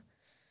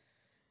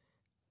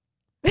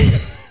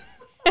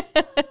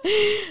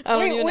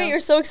 Wait, you're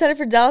so excited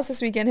for Dallas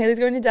this weekend. Haley's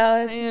going to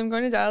Dallas. I am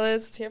going to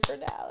Dallas. Here for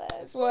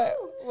Dallas. What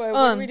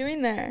are we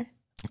doing there?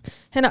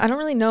 Hannah, I don't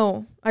really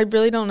know. I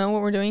really don't know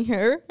what we're doing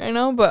here. I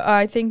know, but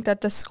I think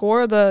that the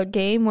score of the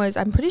game was,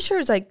 I'm pretty sure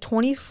it's like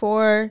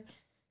 24-31.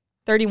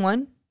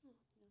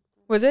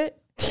 Was it?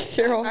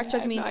 Carol, fact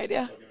check me. No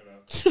idea.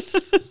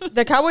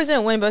 The Cowboys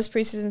didn't win both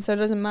preseason, so it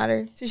doesn't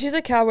matter. So she's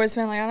a Cowboys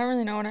fan. Like, I don't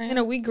really know what I am.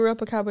 Hannah, we grew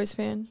up a Cowboys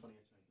fan.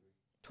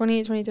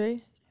 28-23.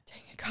 Dang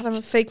it, God, I'm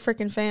a fake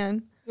freaking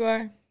fan. You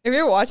are. If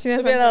you're watching this,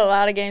 We've been at a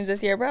lot of games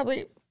this year.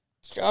 Probably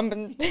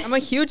jumping. I'm a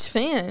huge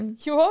fan.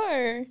 You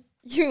are.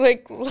 You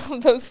like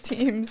love those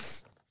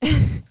teams.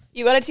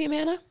 You got a team,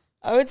 Hannah?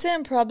 I would say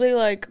I'm probably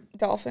like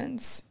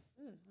Dolphins.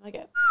 I like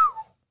it.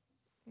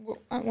 We're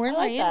in I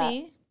like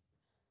Miami.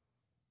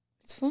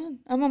 It's fun.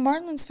 I'm a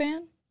Marlins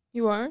fan.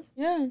 You are?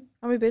 Yeah.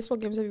 How many baseball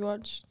games have you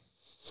watched?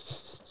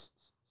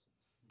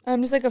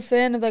 I'm just like a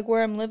fan of like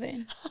where I'm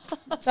living.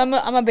 So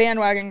I'm a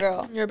bandwagon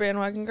girl. You're a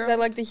bandwagon girl? Because I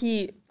like the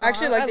Heat.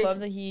 Actually, I love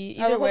the Heat.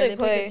 I Either love way, how they they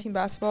play play. good team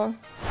basketball.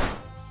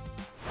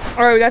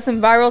 All right, we got some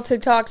viral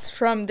TikToks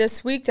from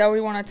this week that we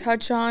want to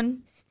touch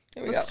on.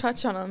 Here we Let's go.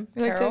 touch on them.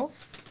 We like Carol?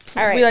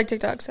 All right. We like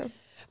TikTok, so.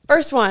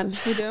 First one.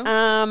 You do? You're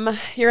gonna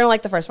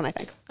like the first one, I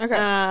think.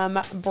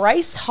 Okay.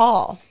 Bryce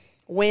Hall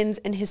wins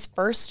in his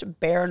first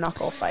bare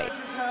knuckle fight.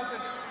 Just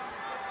happened.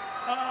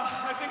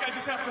 I think I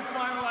just have to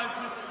finalize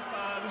this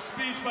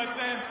speech by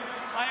saying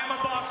I am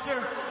a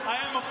boxer, I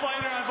am a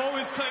fighter, I've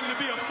always claimed to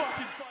be a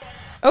fucking fighter.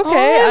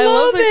 Okay, I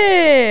love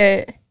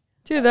it.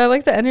 Dude, I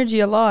like the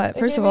energy a lot,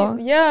 first of all.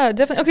 Yeah,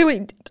 definitely. Okay,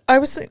 wait.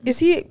 Is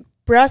he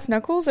brass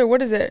knuckles or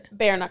what is it?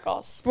 Bare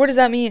knuckles. What does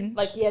that mean?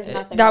 Like he has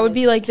nothing. That on would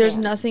be his like there's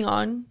hands. nothing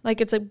on. Like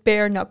it's like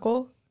bare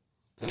knuckle.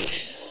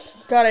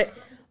 Got it.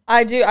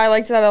 I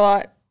liked that a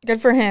lot.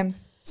 Good for him.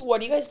 What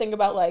do you guys think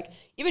about like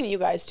even you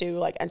guys too,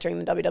 like entering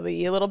the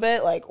WWE a little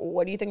bit, like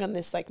what do you think on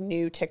this like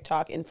new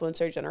TikTok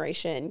influencer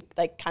generation,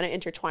 like kind of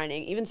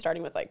intertwining, even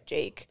starting with like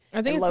Jake?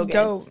 I think and it's Logan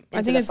dope. I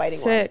into think the it's fighting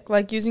sick. world.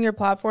 Like using your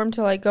platform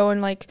to like go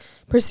and like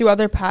pursue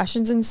other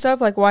passions and stuff.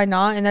 Like why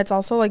not? And that's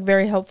also like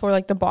very helpful for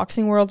like the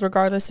boxing world,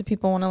 regardless if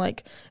people want to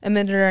like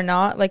admit it or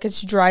not. Like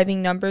it's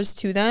driving numbers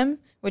to them,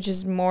 which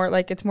is more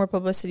like it's more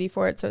publicity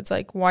for it. So it's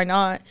like, why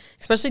not?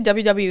 Especially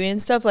WWE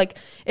and stuff. Like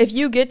if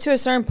you get to a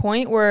certain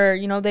point where,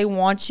 you know, they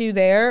want you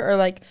there, or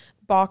like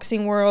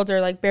boxing world or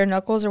like bare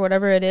knuckles or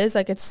whatever it is,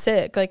 like it's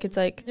sick. Like it's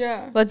like,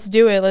 Yeah. let's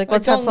do it. Like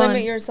let's don't have fun.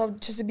 limit yourself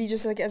just to be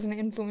just like as an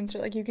influencer.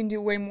 Like you can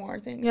do way more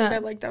things. Yeah. Like I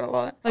like that a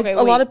lot. Like Okay,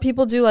 a lot wait. of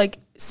people do like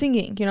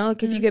singing, you know,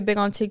 like if you get big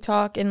on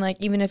TikTok and like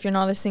even if you're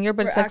not a singer,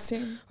 but Or it's like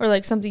acting. or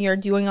like something you're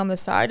doing on the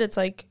side, it's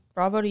like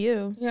bravo to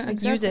you. Yeah, like,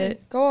 exactly. use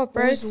it. Go up,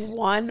 Who's Bryce.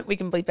 one, we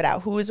can bleep it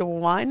out, who is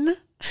one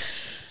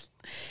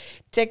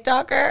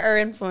TikToker or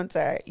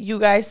influencer you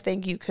guys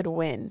think you could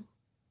win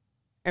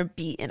or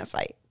beat in a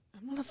fight?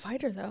 I'm not a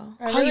fighter though.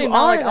 I How really you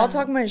not, like are, I'll though?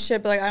 talk my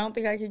shit, but like I don't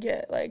think I could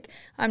get like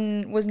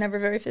was never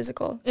very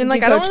physical. And Thank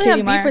like you, I don't Coach really have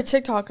Katie beef Meyer. with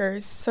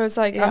TikTokers, so it's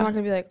like Yeah. I'm not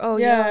gonna be like, oh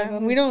yeah, Yeah,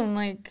 we don't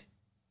like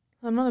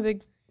I'm not a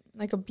big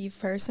like a beef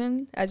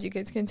person, as you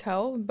guys can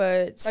tell.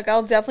 But like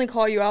I'll definitely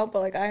call you out, but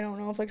like I don't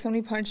know if like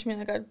somebody punched me,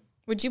 like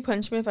would you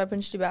punch me if I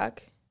punched you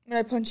back? would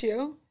I punch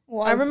you?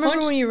 Well, I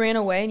remember when you ran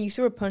away and you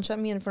threw a punch at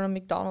me in front of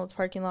McDonald's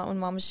parking lot when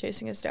Mom was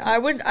chasing us down.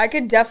 I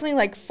could definitely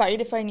like fight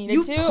if I needed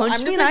You to. punched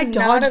I'm me just, and I like,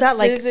 not a dodged that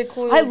like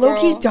physical I low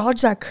key girl.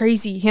 dodged that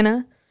crazy,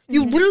 Hannah.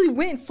 You literally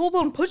went full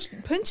blown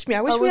punched me.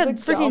 I wish we was, had like,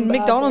 freaking down bad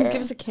McDonald's there.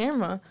 give us a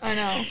camera. I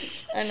know.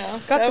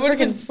 Got That the would have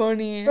been freaking-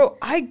 funny. Bro,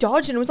 I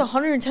dodged and it was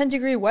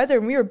 110-degree weather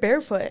and we were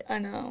barefoot. I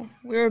know.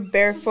 We were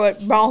barefoot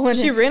balling.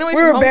 She ran away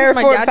we from were home 'cause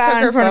my barefoot dad took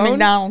fat her in front of phone.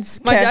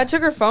 McDonald's. My 'Kay. dad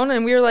took her phone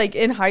and we were like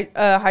in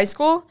high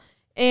school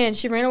and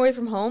she ran away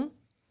from home.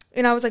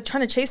 And I was like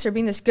trying to chase her,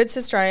 being this good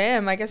sister I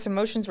am. I guess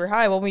emotions were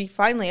high. Well, I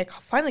finally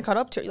caught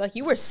up to her. Like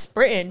you were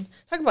sprinting.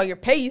 Talk about your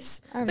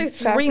pace. I'm It's like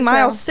fast 3 as mile,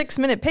 hell.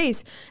 6-minute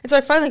pace. And so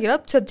I finally get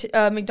up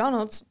to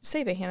McDonald's.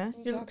 Save it, Hannah.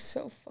 You talk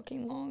so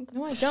fucking long.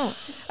 No, I don't.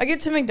 I get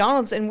to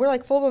McDonald's and we're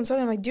like full blown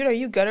soda. I'm like, dude, are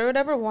you good or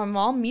whatever? Well, my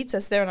mom meets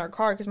us there in our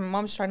car because my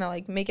mom's trying to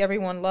like make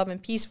everyone love and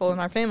peaceful in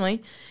our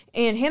family.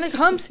 And Hannah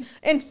comes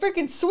and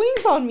freaking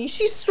swings on me.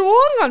 She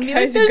swung on me.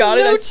 Like, Guys, you there's got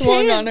it. no I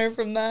swung on chance. her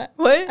from that.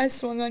 What? I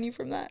swung on you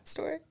from that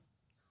story.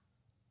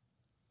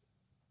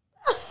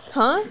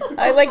 Huh?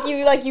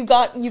 You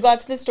got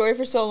to the story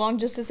for so long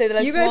just to say that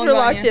I You swung guys were on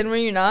locked you. in, were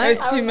you not? It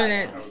was 2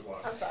 minutes.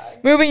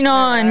 Moving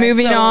on,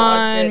 moving So watch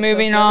on, it. So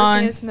moving if you ever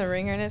see on. us in the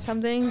ringer and it's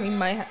something, we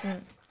might.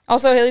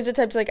 Also, Haley's the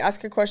type to like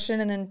ask a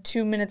question and then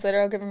 2 minutes later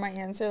I'll give her my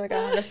answer. Like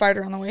I wanted to fight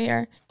her on the way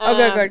here. Oh,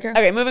 good.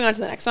 Okay, moving on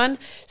to the next one.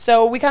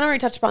 So we kind of already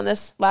touched upon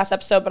this last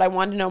episode, but I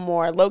wanted to know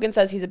more. Logan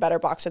says he's a better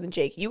boxer than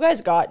Jake. You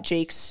guys got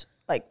Jake's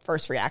like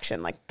first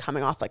reaction, like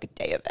coming off like a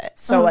day of it.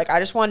 So like I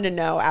just wanted to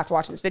know after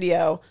watching this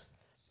video,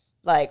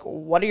 like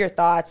what are your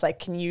thoughts? Like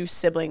can you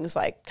siblings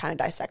like kind of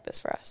dissect this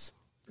for us?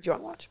 Do you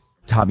want to watch?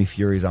 Tommy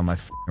Fury's on my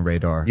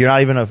radar. You're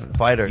not even a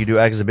fighter. You do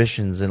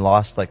exhibitions and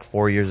lost like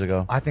 4 years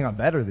ago. I think I'm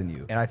better than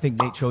you. And I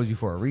think Nate chose you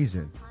for a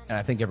reason. And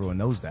I think everyone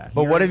knows that.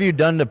 But what have you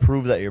done to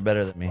prove that you're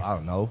better than me? I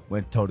don't know.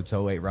 Went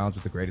toe-to-toe 8 rounds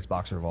with the greatest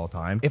boxer of all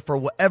time. If for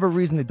whatever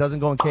reason it doesn't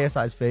go in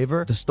KSI's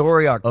favor, the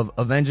story arc of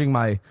avenging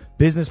my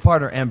business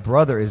partner and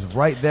brother is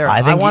right there.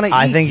 I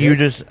think you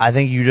just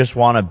just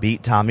want to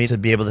beat Tommy to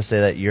be able to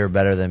say that you're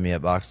better than me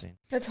at boxing.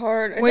 That's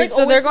hard. It's Wait, like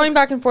so they're always, going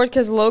back and forth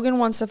because Logan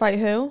wants to fight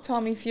who? like,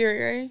 Tommy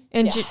Fury, right?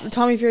 And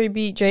Tommy Fury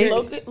beat Jake.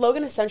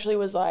 Logan essentially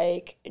was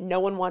like,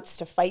 no one wants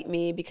to fight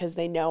me because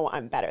they know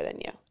I'm better than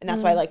you. And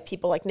that's why like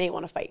people like Nate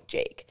want to fight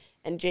Jake.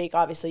 And Jake,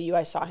 obviously, you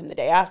guys saw him the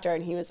day after,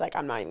 and he was like,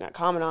 I'm not even going to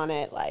comment on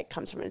it. Like,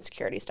 comes from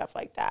insecurity, stuff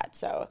like that.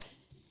 So,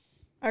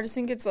 I just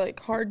think it's like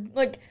hard,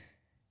 like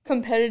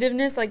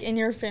competitiveness, like in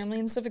your family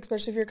and stuff,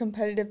 especially if you're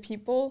competitive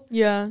people.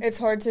 Yeah. It's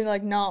hard to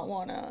like not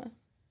wanna.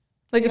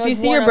 Like, You if know, you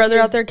like, see your one-up brother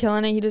your- out there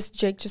killing it,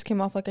 Jake just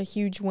came off like a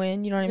huge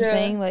win. You know what I'm Yeah.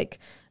 saying? Like,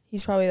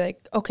 he's probably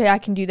like, okay, I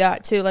can do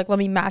that too. Like, let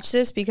me match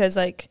this because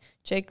like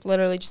Jake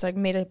literally just like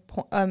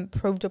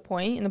proved a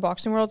point in the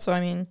boxing world. So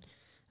I mean,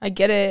 I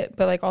get it,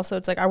 but like also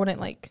it's like I wouldn't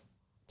like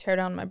tear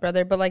down my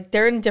brother, but like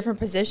they're in a different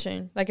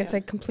position. Like it's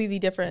like completely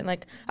different.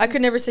 Like I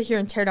could never sit here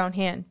and tear down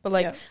hand, but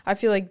like I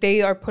feel like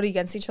they are put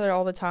against each other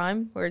all the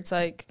time. Where it's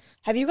like,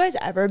 have you guys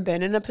ever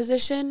been in a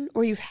position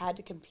where you've had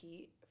to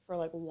compete for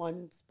like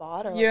one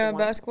spot? Or like Yeah, one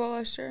basketball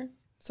last year.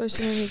 so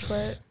she made me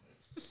quit.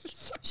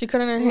 She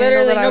couldn't handle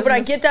Literally, that I no, was but in I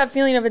this- get that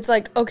feeling of it's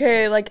like,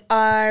 okay, like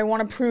I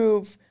want to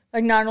prove,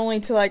 like not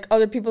only to like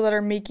other people that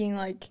are making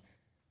like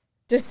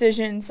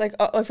decisions, like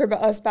for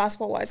us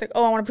basketball wise, like,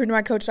 oh, I want to prove to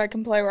my coach that I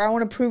can play, or I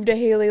want to prove to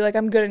Haley like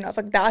I'm good enough.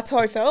 Like that's how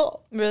I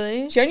felt,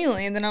 Really?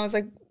 genuinely. And then I was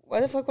like, why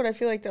the fuck would I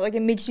feel like that? Like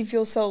it makes you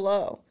feel so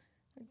low.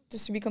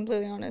 Just to be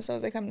completely honest, I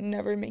was like, I'm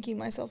never making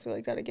myself feel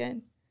like that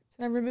again.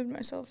 So I removed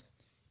myself.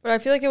 But I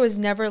feel like it was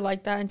never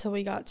like that until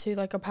we got to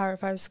like a Power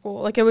 5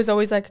 school. Like it was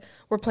always like,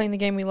 we're playing the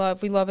game we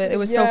love it. It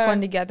was so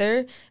fun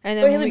together. And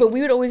then but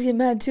we would always get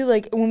mad too.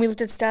 Like when we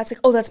looked at stats, like,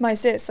 oh, that's my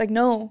assist. Like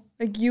no,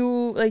 like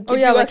you, like oh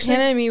yeah, like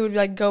Hannah and me would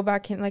like go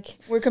back and like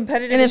we're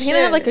competitive. And if Hannah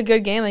had like a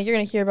good game, like you're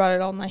gonna hear about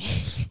it all night.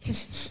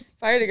 If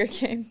I had a good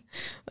game,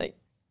 like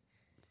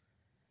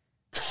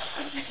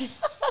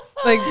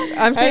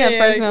I'm saying at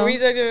Fresno.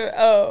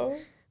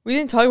 We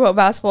didn't talk about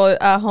basketball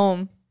at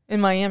home in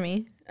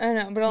Miami. I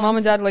know, but Mom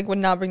and Dad like would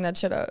not bring that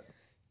shit up.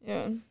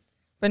 Yeah,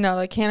 but no,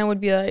 like Hannah would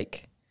be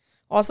like.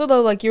 Also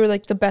though, like you were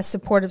like the best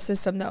supportive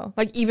system though.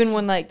 Like even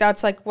when like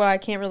that's like what I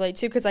can't relate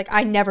to because like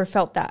I never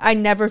felt that. I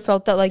never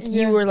felt that like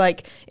you were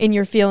like in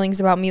your feelings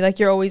about me. Like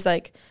you're always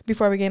like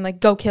before every game like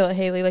go kill it,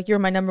 Haley. Like you're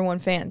my number one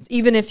fan.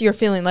 Even if you're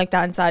feeling like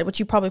that inside, which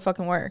you probably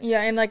fucking were.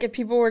 Yeah, and like if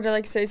people were to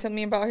like say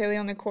something about Haley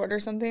on the court or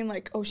something,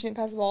 like oh she didn't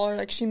pass the ball or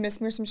like she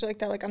missed me or some shit like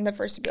that, like I'm the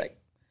first to be like.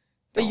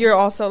 But you're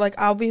also, like,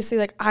 obviously,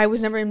 like, I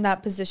was never in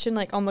that position,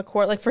 like, on the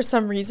court. Like, for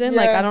some reason,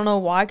 like, I don't know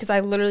why, because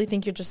I literally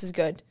think you're just as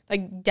good.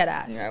 Like, dead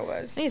ass. Yeah, I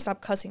was. I need to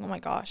stop cussing. Oh, my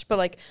gosh. But,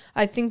 like,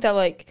 I think that,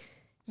 like,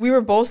 we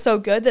were both so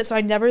good that so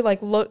I never, like,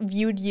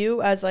 viewed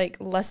you as, like,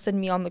 less than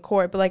me on the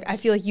court. But, like, I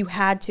feel like you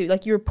had to.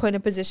 Like, you were put in a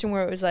position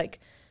where it was, like...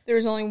 There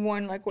was only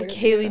one, like, way like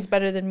Haley's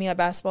better than me at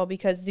basketball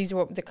because these are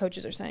what the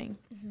coaches are saying.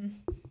 Mm-hmm.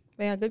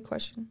 But, yeah, good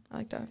question. I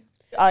like that.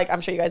 Like,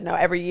 I'm sure you guys know,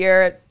 every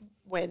year...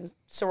 when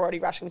sorority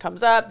rushing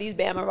comes up, these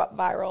Bama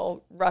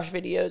viral rush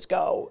videos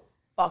go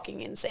fucking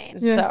insane.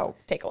 Yeah. So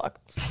take a look.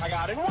 I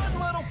got in one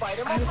little fight.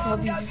 I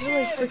love these. These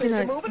are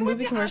like freaking a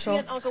movie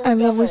commercial. I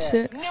love this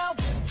shit.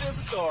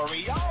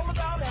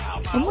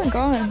 Oh my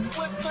god,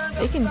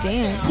 they can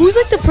dance. Who's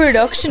like the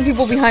production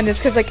people behind this?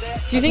 Because like,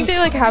 do you think they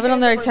like have it on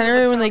their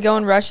itinerary when they go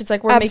and rush? It's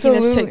like we're making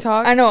this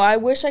TikTok. I know. I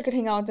wish I could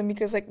hang out with them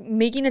because like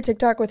making a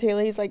TikTok with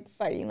Haley is like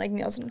fighting like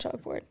nails on a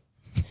chalkboard.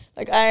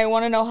 Like, I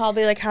want to know how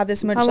they, like, have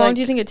this much, How long do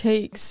you think it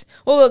takes?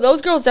 Well,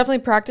 those girls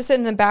definitely practice it,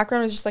 and the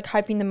background is just, like,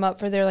 hyping them up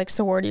for their, like,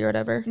 sorority or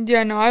whatever.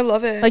 Yeah, no, I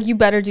love it. Like, you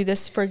better do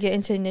this for get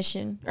into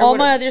initiation. All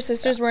my other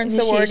sisters were in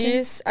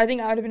sororities. I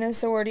think I would have been in a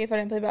sorority if I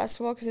didn't play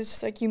basketball, because it's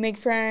just, like, you make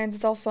friends,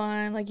 it's all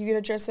fun. Like, you get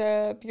to dress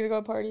up, you get to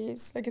go to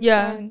parties. Like, it's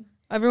fun.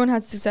 Everyone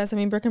had success. I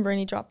mean, Brooke and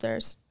Bernie dropped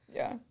theirs.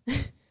 Yeah.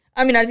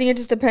 I mean, I think it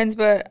just depends,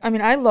 but, I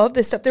mean, I love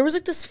this stuff. There was,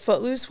 like, this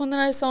Footloose one that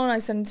I saw, and I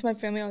sent it to my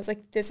family. I was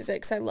like, this is it,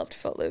 because I loved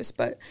Footloose,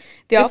 but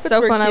the outfits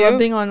were fun. I love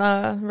being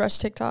on Rush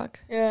TikTok.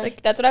 Yeah.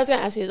 Like, that's what I was going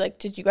to ask you, is, like,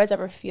 did you guys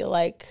ever feel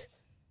like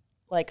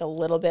a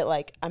little bit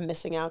like I'm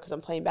missing out because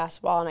I'm playing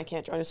basketball and I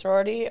can't join a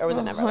sorority, or was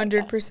it never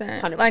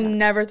 100%. Like 100%? I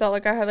never thought,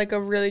 like, I had, like,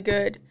 a really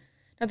good,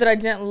 not that I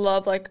didn't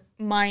love, like,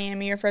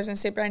 Miami or Fresno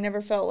State, but I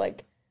never felt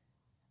like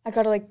I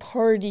got to, like,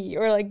 party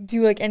or, like,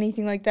 do, like,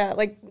 anything like that.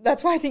 Like,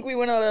 that's why I think we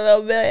went a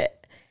little bit.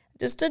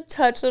 Just a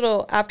touch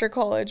little after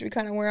college, we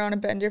kind of were on a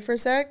bender for a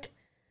sec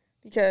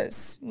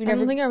because we never. I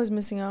don't think I was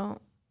missing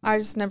out. I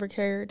just never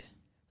cared.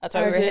 That's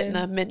why we were hitting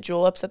the mint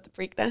juleps at the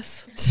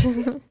Preakness.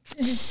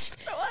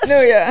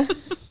 No, yeah.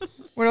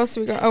 What else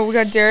do we got? Oh, we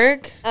got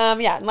Derek.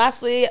 Yeah, and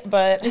lastly,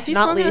 but is he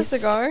not smoking least, a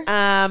cigar?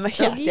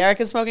 Yeah, Derek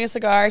is smoking a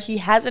cigar. He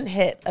hasn't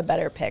hit a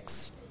better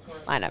picks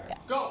lineup yet.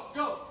 Go.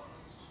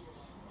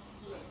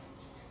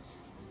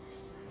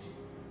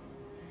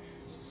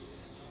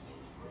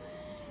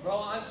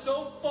 Bro, I'm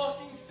so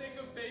fucking sick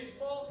of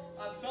baseball.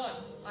 I'm done.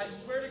 I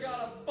swear to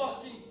God, I'm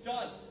fucking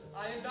done.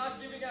 I am not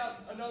giving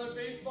out another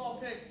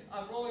baseball pick.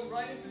 I'm rolling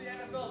right into the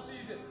NFL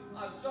season.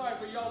 I'm sorry,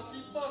 but y'all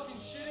keep fucking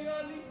shitting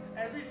on me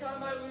every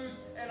time I lose,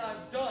 and I'm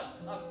done.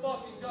 I'm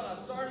fucking done.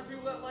 I'm sorry to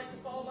people that like to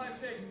follow my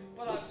picks,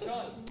 but I'm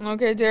done.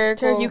 Okay, Derek.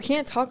 Derek, you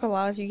can't talk a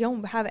lot if you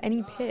don't have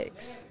any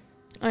picks.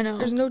 I know.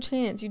 There's no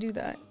chance you do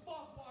that.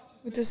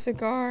 With the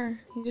cigar,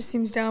 he just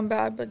seems down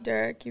bad. But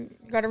Derek, you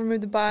got to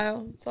remove the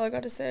bio. That's all I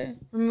got to say.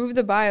 Remove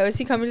the bio. Is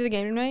he coming to the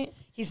game tonight?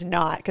 He's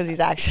not, because he's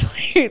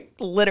actually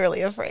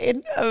literally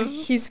afraid of.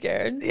 He's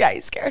scared. Yeah,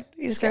 he's scared.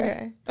 He's scared.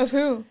 Okay. Of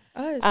who?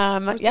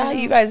 Us. Yeah,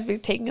 you guys be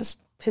taking his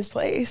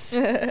place.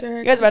 Derek,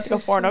 you guys are about to go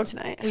 4-0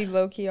 tonight. We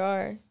low-key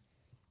are.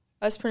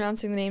 Us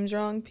pronouncing the names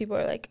wrong, people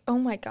are like, oh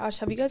my gosh,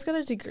 have you guys got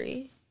a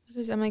degree?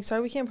 Because I'm like,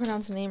 sorry, we can't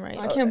pronounce the name right.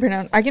 I can't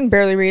pronounce. I can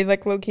barely read,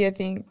 like, low-key, I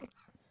think.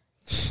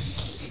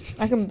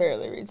 I can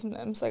barely read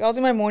sometimes. Like, I'll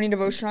do my morning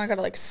devotion. I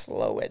gotta, like,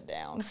 slow it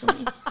down for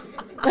me.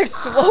 Like,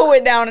 slow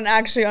it down and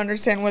actually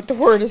understand what the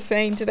word is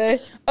saying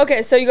today.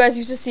 Okay, so you guys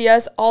used to see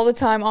us all the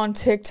time on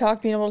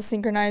TikTok being able to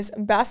synchronize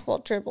basketball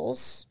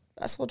dribbles.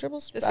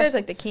 This guy's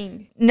like the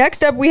king.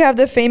 Next up, we have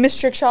the famous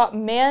trick shot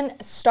man,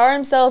 star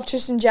himself,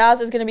 Tristan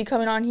Jass, is going to be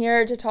coming on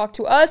here to talk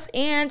to us,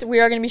 and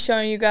we are going to be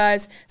showing you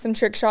guys some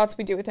trick shots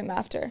we do with him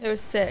after. It was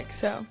sick,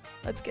 so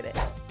let's get it.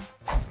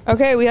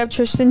 Okay, we have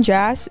Tristan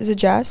Jass. Is it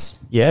Jass?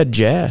 Yeah,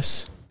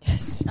 Jass.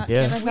 Yes.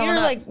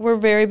 Yeah. We're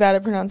very bad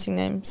at pronouncing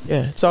names.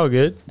 Yeah, it's all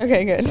good.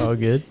 Okay, good. It's all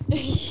good.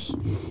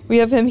 We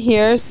have him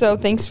here, so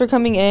thanks for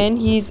coming in.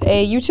 He's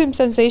a YouTube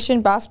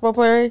sensation, basketball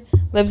player,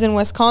 lives in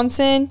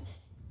Wisconsin,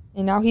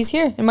 and now he's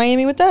here in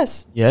Miami with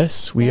us.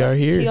 Yes, we are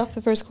here. Tee off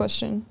the first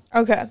question.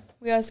 Okay.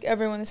 We ask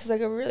everyone. This is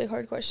like a really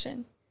hard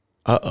question.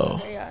 Uh-oh.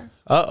 Okay, yeah.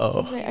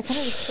 Uh-oh. Wait, I kind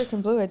of just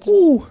freaking blew it.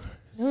 Ooh.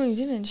 No, you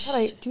didn't. God,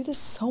 I do this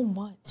so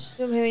much.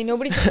 No, Haley,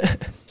 nobody.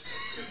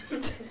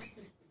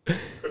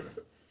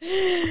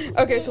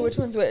 Okay, so which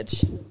one's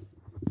which?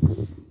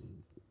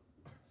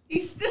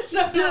 He's still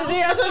not.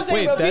 That's what I'm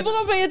saying. Wait, But people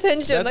don't pay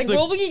attention. that's Like, the-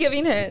 we'll be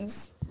giving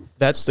hints.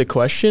 That's the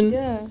question?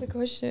 Yeah, that's the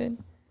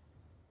question.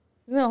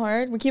 Isn't that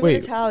hard? We keep it a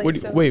Wait, tally. what,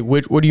 so wait,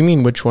 what do you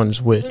mean which one's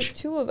there's which?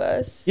 2 of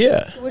us.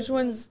 Yeah. So which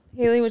one's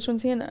Haley? Which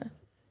one's Hannah?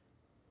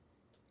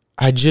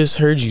 I just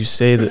heard you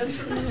say that.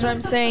 That's what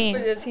I'm saying.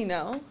 But does he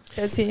know?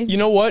 Does he? You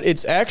know what?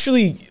 It's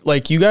actually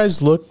like you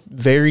guys look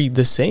very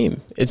the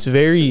same. It's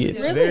very,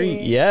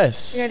 Really?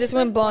 yes. Yeah, I just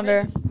went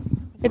blonder.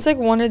 It's like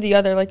one or the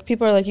other. Like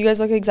people are like, you guys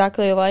look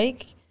exactly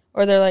alike,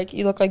 or they're like,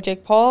 you look like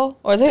Jake Paul,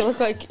 or they look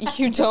like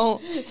you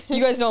don't.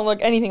 You guys don't look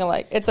anything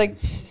alike. It's like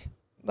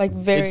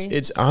very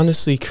It's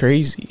honestly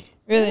crazy.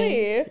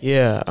 really.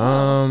 Yeah.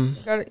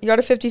 You got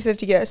a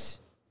 50-50 guess.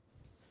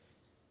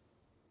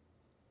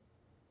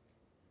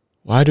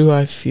 Why do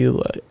I feel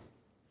like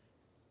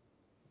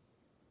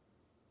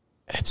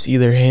it's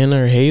either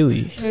Hannah or Haley?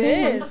 It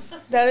is.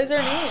 That is our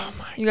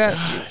names. You got.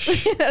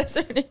 That is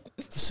our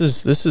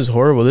names. This is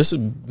horrible. This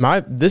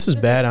is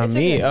bad on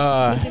me.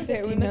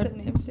 Okay, we messed up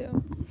names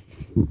too.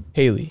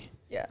 Haley.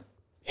 Yeah.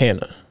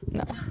 Hannah.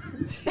 No.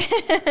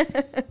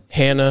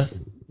 Hannah.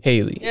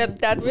 Haley. Yep,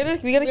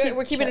 that's we gotta keep.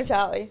 We're keeping a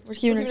tally. We're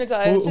keeping a it.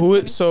 tally.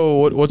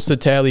 What's the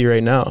tally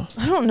right now?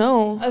 I don't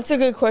know. That's a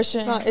good question.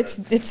 It's not. It's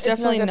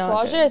definitely good.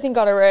 not. Flage, I think,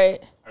 got it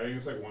right. I think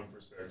it's like 1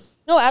 for 6.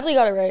 No, Adley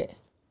got it right.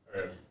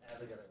 All right.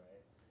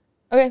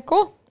 Okay, cool.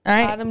 All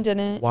right. Adam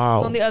didn't.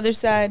 Wow. On the other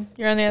side.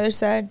 You're on the other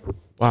side.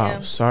 Wow. Yeah.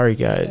 Sorry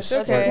guys.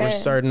 That's okay. We're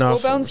starting We'll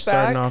off bounce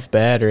back.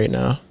 bad right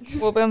now.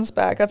 We'll bounce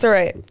back. That's all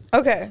right.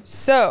 Okay.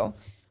 So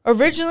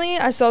originally,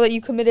 I saw that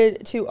you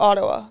committed to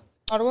Ottawa.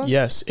 Ottawa.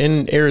 Yes,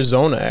 in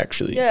Arizona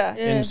actually. Yeah.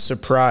 In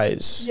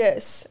Surprise.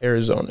 Yes.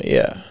 Arizona,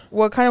 yeah.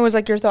 What kind of was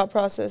like your thought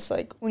process,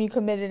 like when you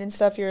committed and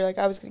stuff? You're like,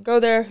 I was gonna go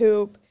there,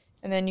 hoop,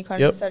 and then you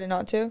kind of Yep. decided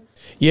not to.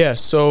 Yeah,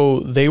 so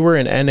they were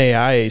an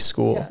NAIA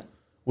school, Yeah.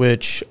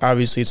 which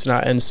obviously it's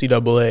not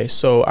NCAA.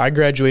 So I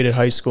graduated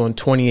high school in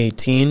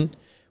 2018,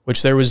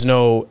 which there was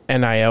no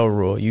NIL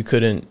rule. You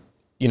couldn't,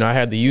 I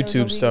had the was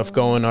YouTube stuff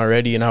illegal. going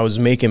already and I was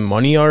making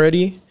money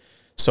already.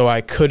 So I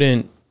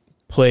couldn't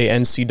play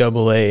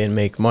NCAA and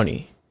make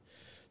money.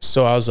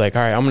 So I was like,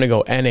 all right, I'm going to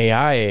go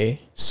NAIA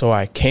so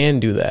I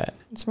can do that.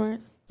 That's smart.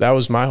 That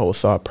was my whole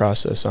thought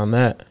process on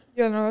that.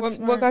 Yeah, no,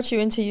 what got you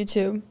into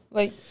YouTube?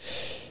 Like,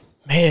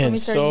 Man, me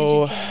start a so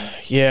YouTube channel.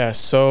 yeah,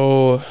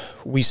 so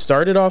we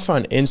started off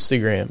on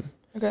Instagram.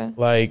 okay,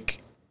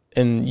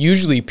 And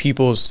usually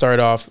people start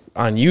off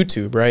on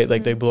YouTube, right?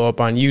 Like they blow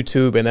up on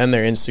YouTube and then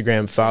their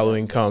Instagram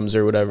following comes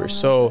or whatever.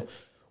 So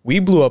we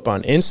blew up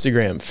on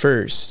Instagram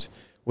first,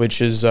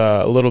 which is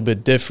a little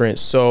bit different.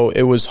 So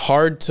it was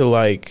hard to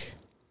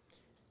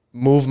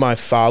move my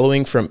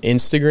following from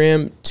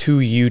Instagram to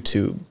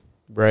YouTube,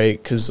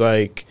 right? Because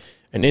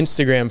an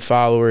Instagram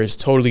follower is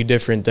totally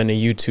different than a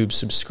YouTube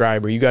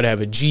subscriber. You got to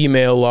have a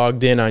Gmail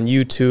logged in on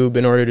YouTube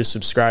in order to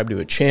subscribe to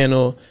a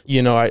channel.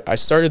 I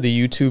started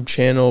the YouTube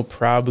channel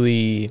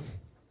probably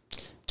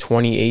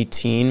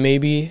 2018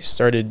 maybe.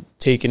 Started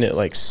taking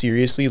it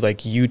seriously,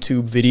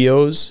 YouTube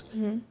videos.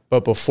 Mm-hmm.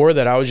 But before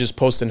that, I was just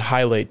posting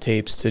highlight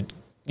tapes to,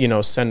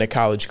 send to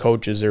college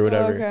coaches or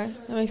whatever. okay,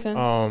 that makes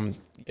sense.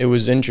 It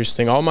was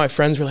interesting. All my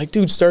friends were like,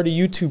 dude, start a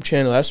YouTube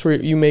channel. That's where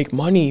you make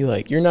money.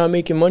 You're not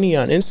making money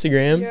on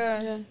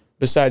Instagram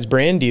besides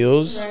brand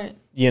deals,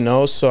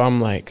 Right. So I'm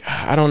like,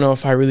 I don't know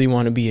if I really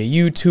want to be a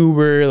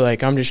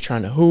YouTuber. I'm just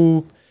trying to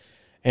hoop.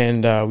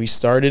 And we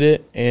started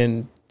it,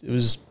 and it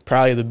was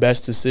probably the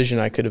best decision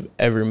I could have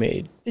ever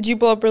made. Did you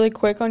blow up really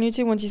quick on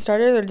YouTube once you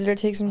started, or did it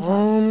take some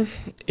time?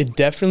 It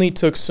definitely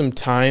took some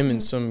time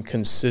and some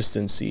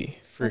consistency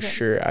for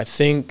sure. I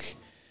think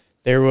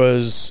there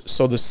was,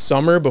 so the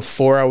summer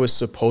before I was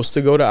supposed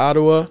to go to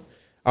Ottawa,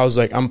 I was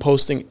like, I'm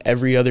posting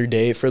every other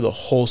day for the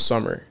whole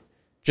summer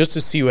just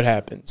to see what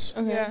happens.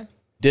 Okay. Yeah.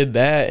 Did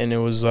that, and it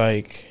was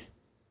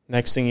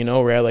next thing you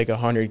know, we're at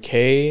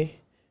 100K,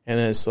 and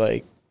then it's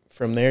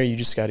from there, you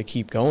just got to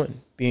keep going,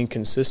 being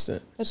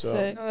consistent. That's So,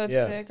 sick. Oh, that's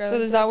Yeah. sick. So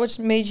is that what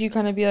made you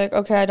kind of be like,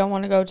 okay, I don't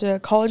want to go to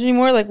college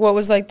anymore? What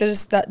was that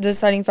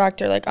deciding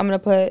factor? I'm gonna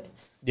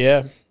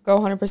go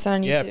 100%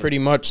 on YouTube. Yeah, pretty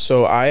much.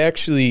 So I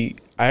actually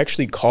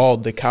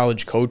called the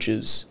college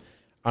coaches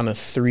on a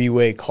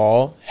 3-way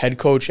call, head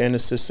coach and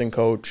assistant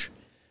coach,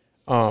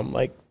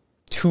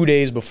 2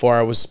 days before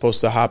I was supposed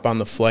to hop on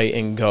the flight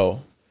and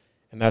go.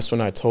 And that's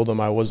when I told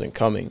them I wasn't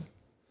coming.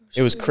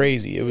 It was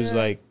crazy. It was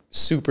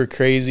super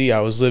crazy.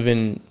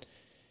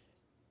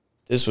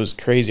 This was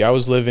crazy. I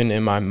was living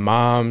in my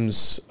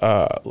mom's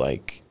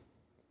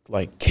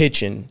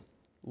kitchen,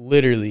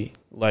 literally.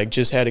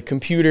 Just had a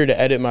computer to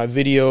edit my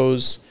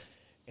videos,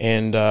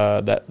 and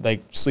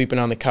sleeping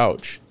on the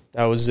couch.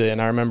 That was it.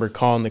 And I remember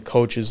calling the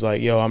coaches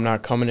yo, I'm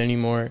not coming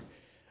anymore.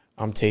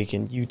 I'm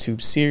taking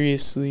YouTube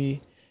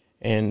seriously.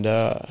 And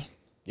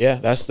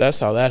that's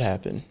how that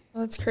happened.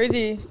 Well, that's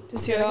crazy to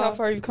see how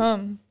far you've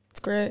come. It's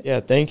great.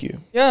 Yeah, thank you.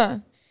 Yeah.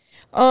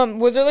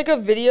 Was there a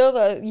video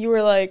that you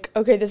were like,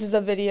 okay, this is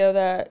a video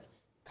that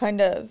kind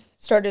of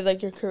started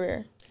like your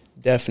career?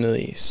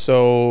 Definitely.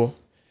 So,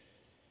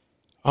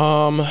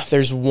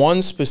 there's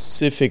one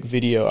specific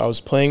video. I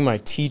was playing my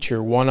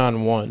teacher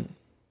one-on-one,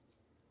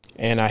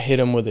 and I hit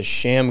him with a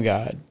sham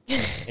god,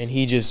 and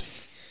he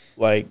just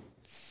like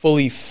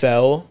fully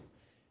fell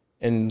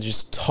and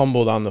just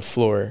tumbled on the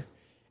floor.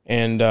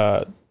 And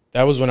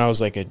that was when I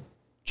was like a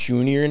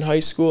junior in high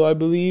school, I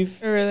believe.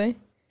 Oh, really?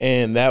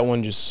 And that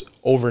one just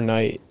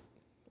overnight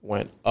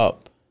went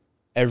up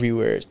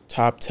everywhere.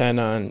 Top 10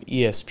 on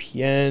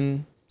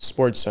ESPN,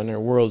 SportsCenter,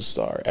 World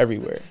Star,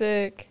 everywhere.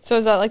 Sick. So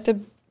is that like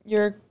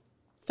your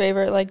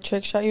favorite like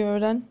trick shot you've ever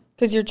done?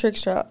 Because you're trick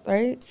shot,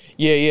 right?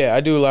 Yeah,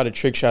 I do a lot of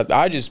trick shots.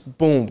 I just,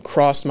 boom,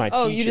 crossed my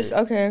teacher. Oh, you just,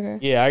 okay.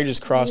 Yeah, I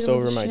just crossed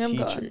over my sham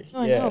teacher. god.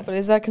 No, Yeah. I know, but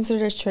is that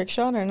considered a trick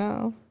shot or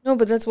no? No,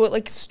 but that's what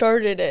like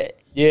started it.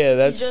 Yeah,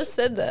 that's... You just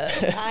said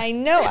that. I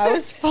know. I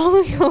was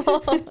following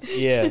along.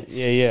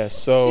 Yeah.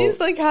 So... She's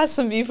like has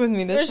some beef with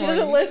me this She morning.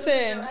 doesn't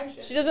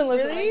listen. She doesn't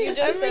listen. Really? You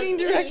just I'm reading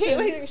said-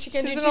 directions. She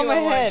can't She's do been on my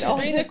head She's all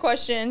reading day. the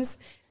questions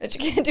that you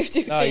can't do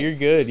two No,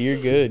 things.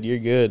 you're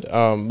good.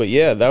 But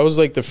yeah, that was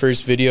like the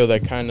first video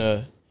that kind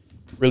of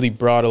really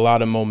brought a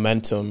lot of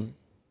momentum,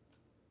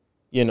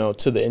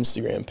 to the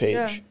Instagram page.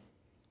 Yeah.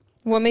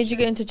 What made you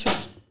get into trick?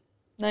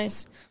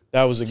 Nice.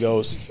 That was a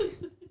ghost.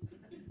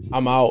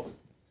 I'm out.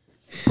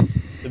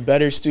 The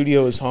better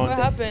studio is haunted.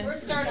 What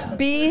happened?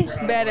 Be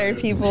better,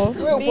 people.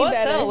 Be what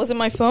better. fell? Was it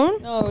my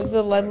phone? No, it was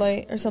the lead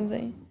light or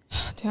something.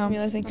 Damn.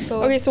 I think.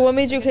 Okay, so what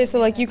made you? Okay, so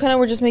like you kind of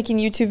were just making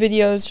YouTube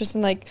videos, just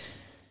in like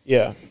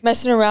Yeah.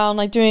 messing around,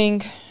 like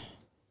doing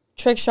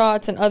trick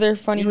shots and other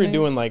funny. We were things.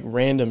 doing like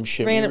random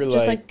shit. random, We were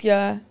just like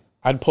yeah.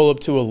 I'd pull up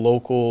to a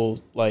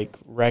local like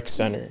rec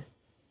center,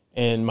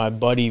 and my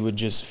buddy would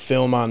just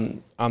film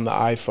on the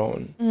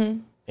iPhone,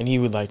 and he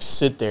would like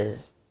sit there,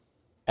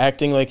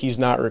 acting like he's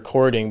not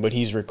recording, but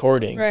he's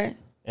recording. Right.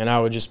 And I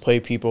would just play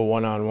people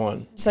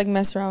one-on-one. Just like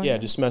mess around. Yeah,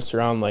 just mess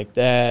around like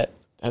that.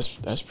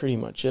 That's pretty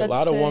much it. That's a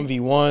lot sick. of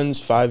 1v1s,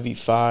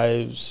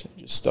 5v5s,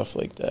 just stuff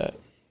like that.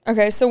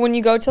 Okay, so when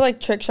you go to like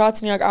trick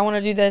shots and you're like, I want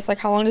to do this, like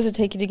how long does it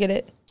take you to get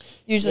it?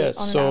 Usually on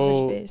an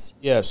average base.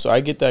 Yeah, so I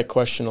get that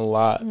question a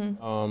lot.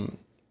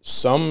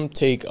 Some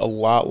take a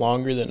lot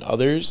longer than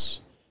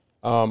others.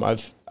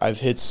 I've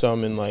hit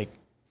some in like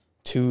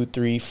 2,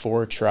 3,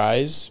 4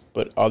 tries,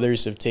 but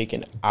others have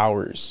taken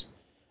hours.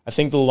 I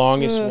think the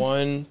longest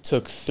one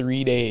took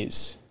 3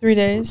 days. 3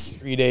 days.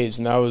 3 days,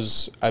 and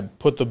I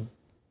put the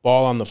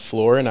ball on the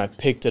floor and I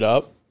picked it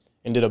up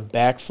and did a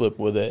backflip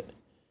with it,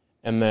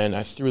 and then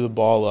I threw the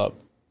ball up.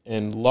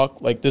 And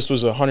luck, like this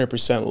was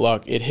 100%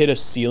 luck. It hit a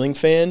ceiling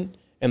fan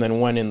and then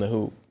went in the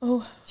hoop.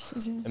 Oh,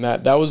 Jesus. And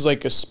that was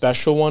like a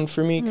special one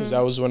for me because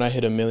that was when I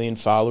hit 1 million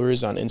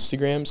followers on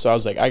Instagram. So I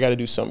was like, I got to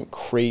do something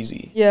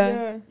crazy.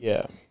 Yeah.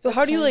 Yeah. So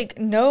how do you like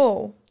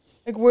know,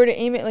 like where to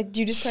aim it? Like, do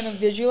you just kind of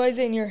visualize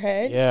it in your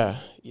head?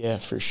 Yeah,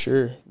 for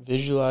sure.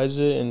 Visualize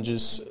it and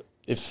just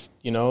if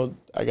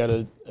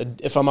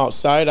if I'm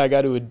outside, I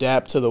got to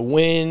adapt to the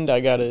wind. I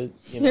got to,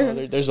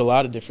 there's a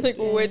lot of different Like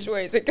things. which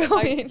way is it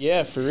going?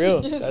 Yeah, for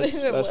real. Just That's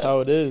leave it that's left.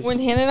 how it is. When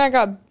Hannah and I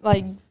got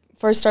like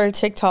first started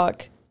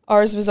TikTok,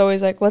 ours was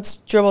always like, let's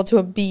dribble to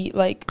a beat,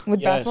 like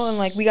with basketball, and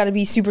like we got to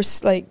be super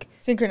like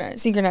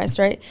synchronized,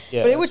 right?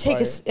 Yeah, but it would that's take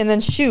fire. us and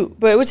then shoot,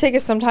 but it would take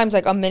us sometimes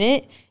like a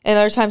minute, and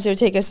other times it would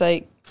take us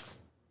like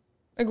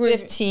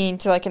 15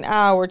 to like an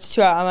hour to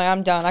 2 hours. I'm like,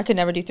 I'm done. I could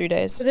never do 3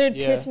 days. But then it'd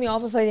Yeah. piss me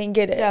off if I didn't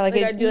get it. Yeah, like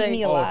it'd I'd be eat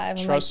me alive.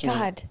 I'm trust like, me.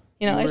 God,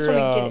 I just want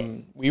to get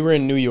it. We were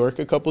in New York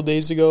a couple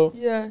days ago,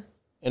 Yeah.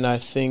 and I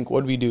think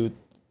what did we do?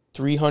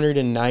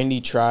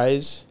 390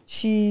 tries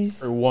Jeez,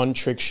 for one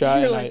trick shot,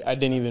 You're and like- I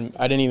didn't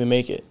even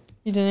make it.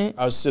 you didn't.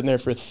 I was sitting there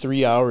for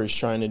 3 hours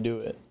trying to do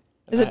it.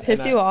 Does it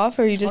piss you off,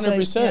 or you just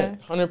 100%,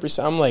 like,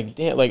 100%. I'm like,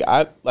 damn.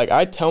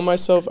 I tell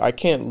myself I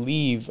can't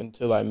leave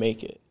until I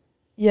make it.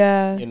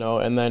 yeah,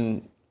 And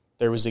then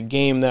there was a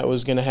game that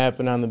was gonna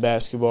happen on the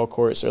basketball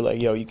court. So they're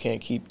like, yo, you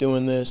can't keep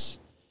doing this.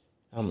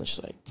 I'm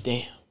just like,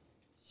 damn,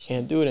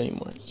 can't do it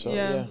anymore. So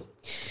yeah.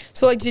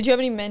 So like, did you have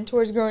any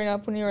mentors growing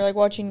up when you were like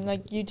watching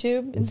like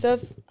YouTube and stuff?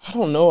 I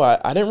don't know. I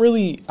didn't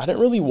really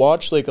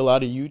watch like a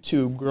lot of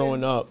YouTube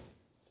growing up.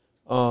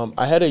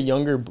 I had a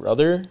younger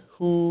brother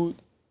who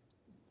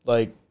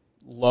like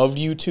loved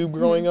YouTube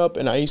growing up,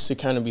 and I used to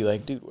kind of be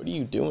like, dude, what are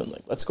you doing?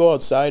 Like, let's go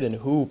outside and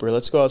hoop, or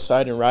let's go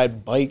outside and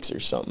ride bikes or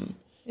something.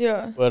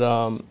 Yeah. But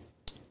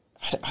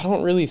I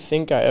don't really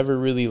think I ever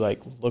really like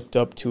looked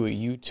up to a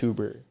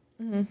YouTuber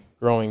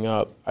growing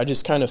up. I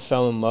just kind of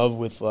fell in love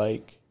with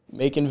like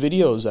making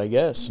videos, I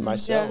guess,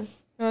 myself.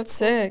 no, that's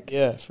sick.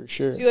 Yeah, for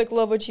sure. Do you like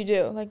love what you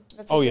do? Like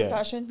that's like Oh, your yeah.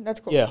 passion? That's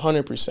cool. Yeah,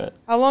 100%.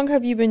 How long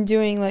have you been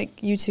doing like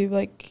YouTube?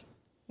 Like,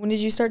 when did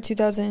you start?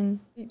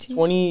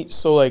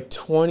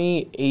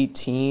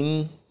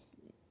 2018.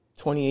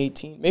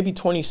 2018, maybe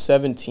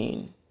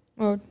 2017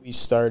 Oh, we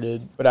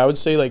started. But I would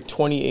say like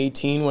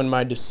 2018 when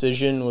my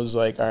decision was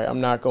like, all right, I'm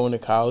not going to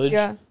college.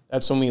 Yeah.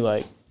 That's when we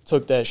like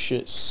took that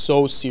shit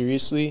so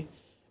seriously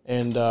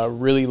and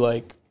really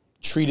like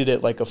treated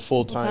it like a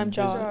full-time Full-time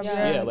job. business.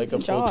 Yeah, Yeah, like it's a a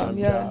job, full-time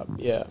yeah. job.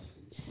 Yeah.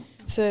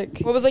 Sick.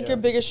 What was like your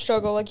biggest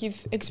struggle like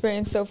you've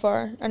experienced so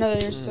far? I know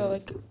that you're still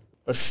like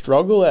a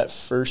struggle at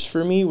first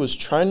for me was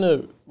trying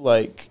to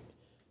like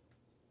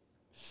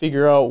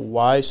figure out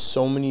why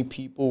so many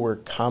people were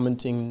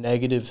commenting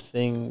negative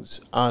things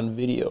on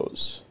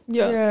videos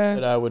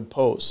that I would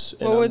post.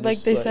 And what would like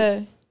they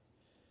say?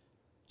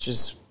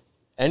 Just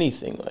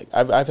anything. Like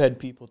I've had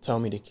people tell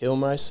me to kill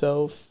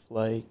myself.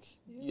 Like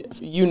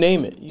you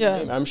name it. You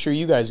name it. I'm sure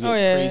you guys get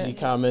crazy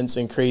comments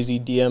and crazy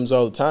DMs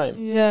all the time.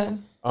 Yeah.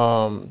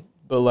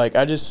 But like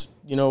I just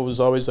was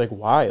always like,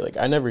 why? Like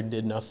I never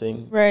did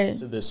nothing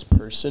to this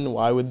person.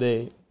 Why are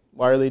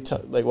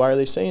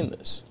they saying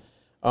this?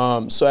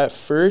 So at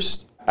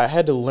first I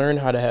had to learn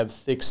how to have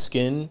thick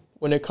skin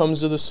when it comes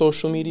to the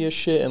social media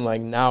shit. And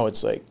like now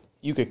it's like,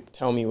 you could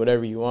tell me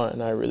whatever you want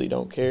and I really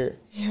don't care.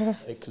 Yeah.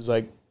 Like, cause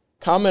like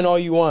comment all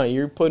you want.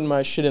 You're putting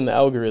my shit in the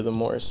algorithm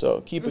more.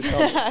 So keep it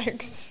coming.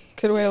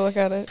 Good way to look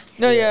at it.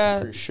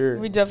 No, for sure.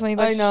 We definitely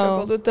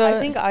struggled with that. I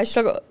think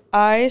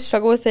I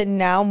struggle with it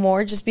now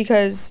more just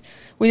because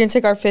we didn't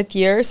take our 5th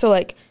year. So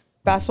like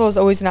basketball is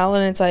always an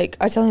outlet. And it's like,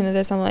 I tell him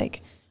this, I'm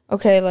like,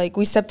 okay, like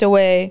we stepped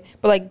away,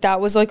 but like that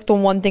was like the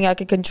one thing I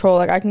could control.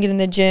 Like I can get in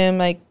the gym,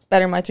 like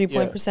better my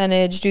 3-point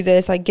percentage, do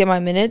this, like get my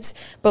minutes.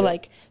 But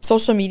like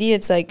social media,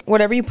 it's like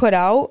whatever you put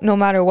out, no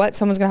matter what,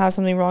 someone's gonna have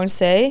something wrong to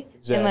say.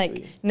 Exactly. And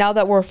like now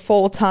that we're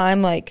full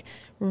time, like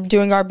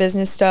doing our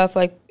business stuff,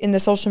 like in the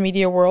social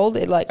media world,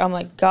 I'm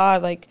like,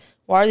 God, like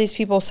why are these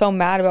people so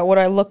mad about what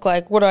I look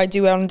like? What do I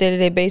do on a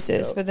day-to-day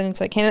basis? Yep. But then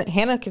it's like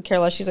Hannah could care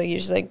less. She's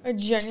like I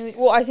genuinely,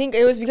 well, I think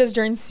it was because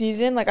during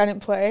season, like I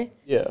didn't play.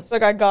 Yeah. So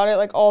like I got it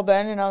like all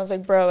then, and I was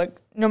like, bro, like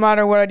no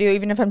matter what I do,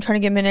 even if I'm trying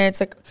to get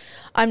minutes, like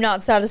I'm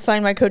not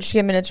satisfying my coach to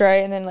get minutes,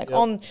 right? And then like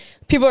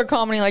people are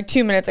commenting like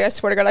 2 minutes. Like I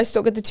swear to God, I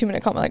still get the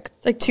 2-minute comment. Like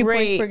it's like 2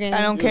 points per game.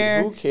 I don't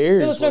care. Who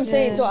cares? That's what I'm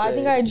saying. So I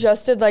think I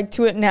adjusted like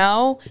to it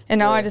now, and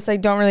now I just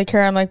like don't really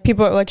care. I'm like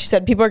people, like she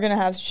said, people are gonna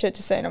have shit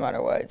to say no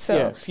matter what.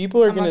 So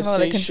people are gonna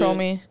say control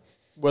me.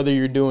 Whether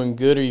you're doing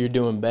good or you're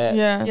doing bad.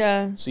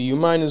 Yeah. So you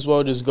might as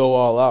well just go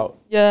all out.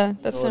 Yeah,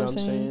 that's what I'm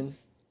saying.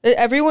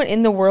 Everyone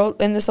in the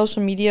world, in the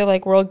social media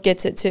like world,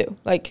 gets it too.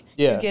 Like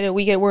you get it,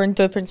 we're in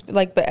different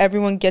like, but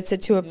everyone gets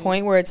it to a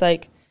point where it's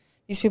like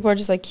these people are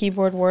just like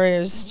keyboard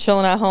warriors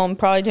chilling at home,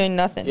 probably doing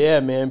nothing. Yeah,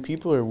 man,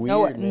 people are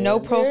weird. No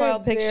profile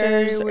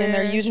pictures, and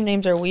their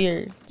usernames are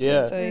weird.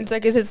 Yeah, so it's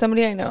like, is it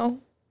somebody I know?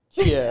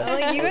 Yeah.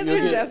 Like you guys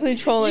are definitely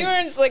trolling. You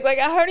were just like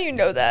how do you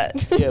know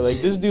that? Yeah, like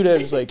this dude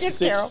has like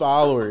 6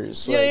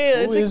 followers. Like,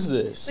 who is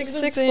this? Like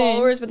 6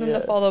 followers, but then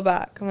the follow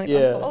back. I'm like,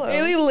 unfollow.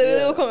 Bailey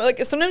literally will comment. Like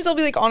sometimes I'll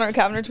be like on our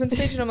Cabinet Twins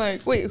page, and I'm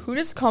like, wait, who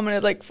just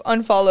commented like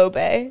unfollow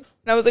Bae?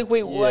 And I was like,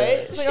 wait, what?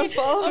 It's like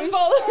unfollow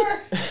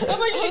her. I'm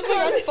like, she's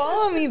like,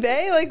 unfollow me,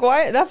 Bae. Like,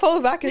 why? That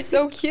follow back is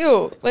so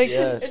cute. Like,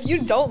 if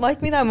you don't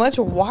like me that much,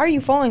 why are you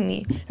following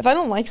me? If I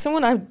don't like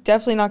someone, I'm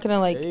definitely not gonna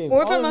like.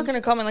 Or if I'm not gonna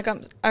comment, like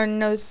I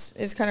know this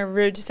is kind of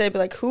rude to say, but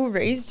like, who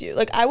raised you?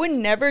 Like, I would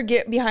never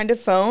get behind a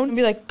phone and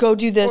be like, go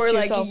do this, or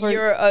like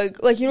you're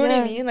like, you know what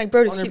I mean? Like,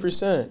 bro, just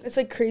 100%. It's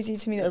like crazy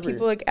to me that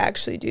people like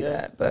actually do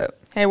that. But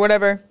hey,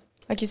 whatever.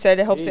 Like you said,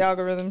 it helps the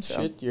algorithm.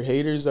 So shit, your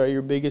haters are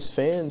your biggest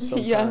fans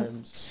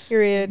sometimes. Yeah.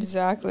 Period.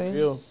 Exactly.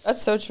 Real.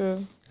 That's so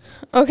true.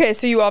 Okay,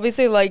 so you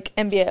obviously like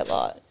NBA a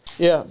lot.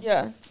 Yeah.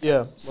 Yeah.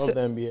 Yeah. Love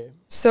the NBA.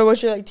 So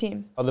what's your like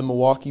team? The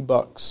Milwaukee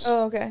Bucks.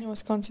 Oh, okay. In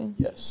Wisconsin.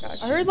 Yes.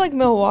 Gotcha. I heard like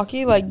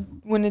Milwaukee, like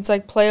when it's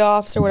like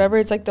playoffs or whatever,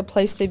 it's like the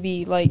place to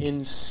be. Like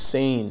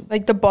insane.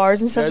 Like the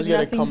bars and stuff. You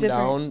guys gotta come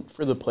down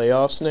for the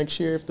playoffs next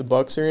year if the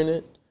Bucks are in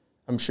it.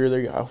 I'm sure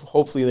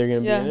hopefully they're gonna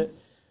be in it.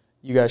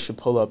 You guys should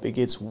pull up. It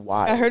gets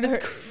wild. I heard it's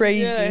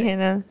crazy,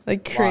 Hannah.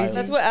 Like crazy. Wild.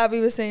 That's what Abby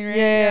was saying, right?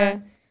 Yeah.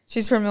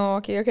 She's from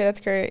Milwaukee. Okay, that's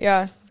great.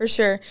 Yeah, for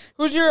sure.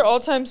 Who's your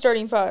all-time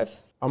starting 5?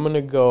 I'm going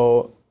to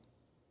go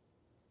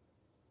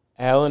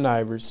Allen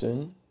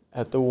Iverson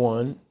at the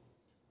 1.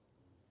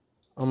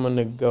 I'm going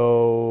to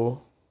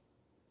go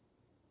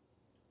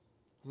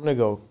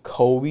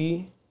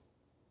Kobe.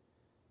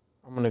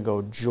 I'm going to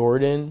go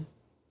Jordan,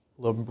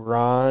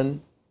 LeBron,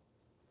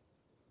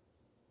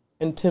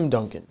 and Tim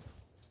Duncan.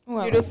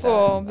 Wow,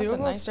 beautiful.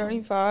 Beautiful nice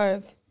starting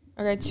 5.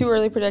 Okay, too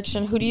early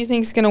prediction. Who do you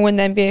think is going to win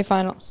the NBA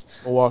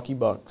Finals? Milwaukee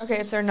Bucks. Okay,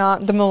 if they're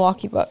not the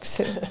Milwaukee Bucks,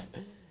 who?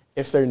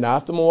 If they're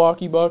not the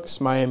Milwaukee Bucks,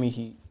 Miami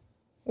Heat.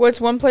 What's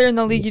one player in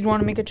the league you'd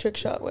want to make a trick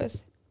shot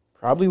with?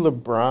 Probably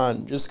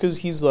LeBron, just because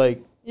he's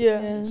like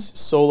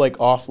so like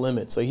off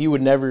limits. Like he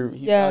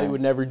probably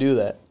would never do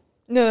that.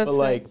 No, that's but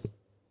like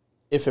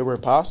if it were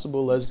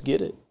possible, let's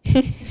get it.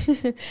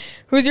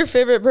 Who's your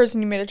favorite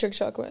person you made a trick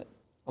shot with?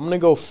 I'm gonna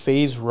go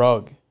FaZe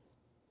Rug.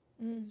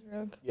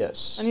 Rug.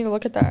 Yes. I need to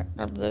look at that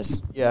after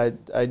this. Yeah,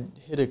 I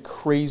hit a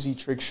crazy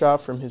trick shot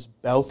from his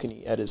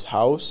balcony at his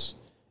house,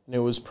 and it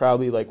was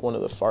probably like one of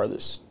the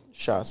farthest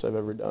shots I've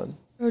ever done.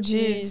 Oh,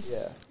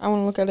 jeez. Yeah. I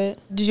want to look at it.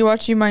 Did you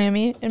watch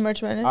Miami in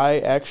March Madness? I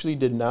actually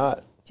did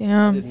not.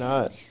 Damn. I did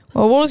not.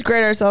 Well, we'll just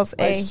grade ourselves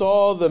A. I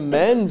saw the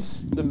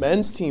men's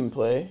team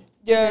play.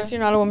 Yeah. Okay, so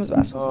you're not a women's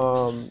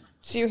basketball fan.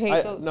 So you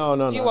hate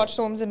No. Do you watch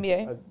the women's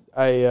NBA?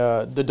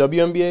 The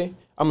WNBA?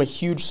 I'm a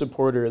huge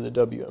supporter of the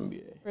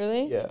WNBA.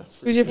 Really? Yeah.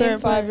 Who's your favorite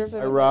five?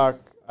 five?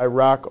 I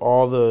rock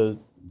all the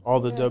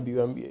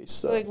WNBA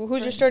stuff. Like,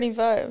 who's your starting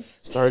five?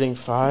 Starting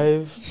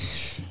five.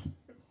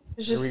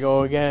 Here we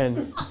go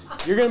again.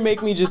 You're gonna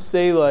make me just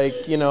say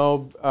like, you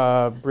know,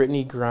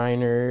 Brittany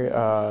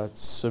Griner,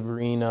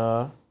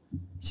 Sabrina.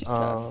 She's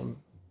tough.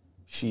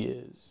 She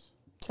is.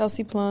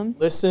 Kelsey Plum.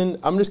 Listen,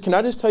 can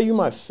I just tell you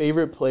my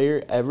favorite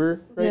player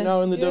ever right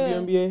now in the Yeah.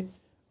 WNBA?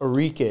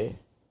 Arike.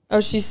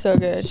 Oh, she's so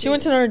good. She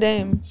went to Notre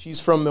Dame. She's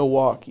from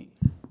Milwaukee,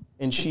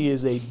 and she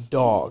is a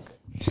dog.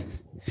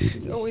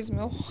 It's always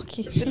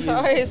Milwaukee. She It's is,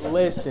 always.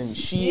 listen,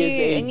 she Yeah,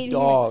 I is need a to-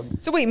 dog.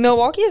 So wait,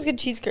 Milwaukee has good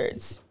cheese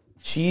curds.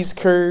 Cheese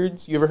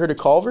curds. You ever heard of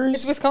Culver's?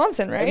 It's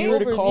Wisconsin, right? Have you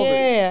heard of Culver's?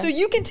 Yeah. So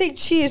you can take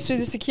cheese through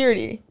the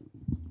security.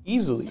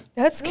 Easily.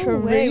 That's No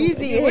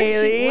crazy, way.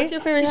 Haley. What's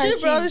your favorite You kind should of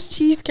have brought cheese? us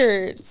cheese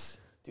curds.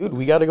 Dude,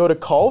 we got to go to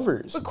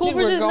Culver's. But Culver's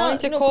we're is going not-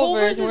 to no,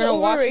 Culver's. Culver's We're is gonna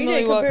watch the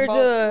overrated compared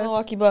to-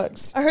 Milwaukee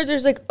Bucks. I heard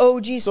there's like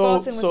OG So,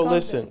 spots in so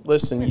Wisconsin.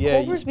 listen, yeah.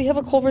 Culver's, we have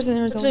a Culver's in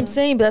Arizona. That's what I'm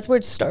saying, but that's where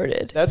it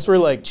started. That's where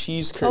like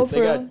cheese curds. Oh,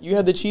 for real? You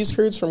had the cheese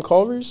curds from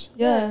Culver's?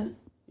 Yeah.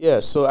 Yeah,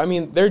 so I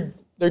mean they're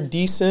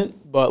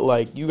decent, but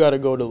like you got to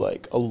go to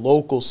like a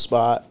local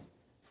spot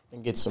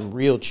and get some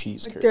real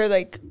cheese curds. They're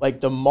like,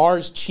 Like the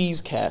Mars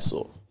Cheese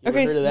Castle. You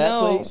ever heard of that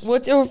place?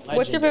 What's your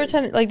favorite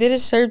time? Like, they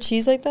just serve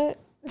cheese like that?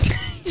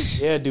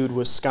 Yeah, dude,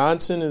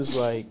 Wisconsin is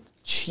like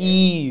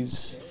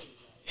cheese.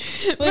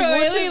 Bro,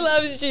 Haley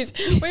loves cheese.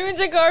 We went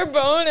to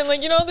Carbone and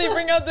like, you know, they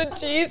bring out the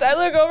cheese. I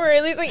look over,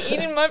 Haley's like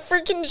eating my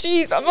freaking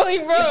cheese. I'm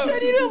like, bro. You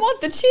said you didn't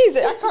want the cheese.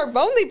 At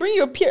Carbone, they bring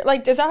you a peer.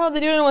 Like, is that how they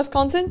do it in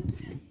Wisconsin?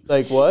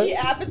 Like what? The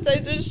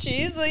appetizer's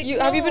cheese. Like,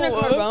 have you been to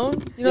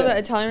Carbone? You know Yeah. that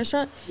Italian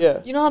restaurant?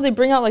 Yeah. You know how they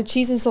bring out like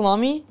cheese and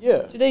salami?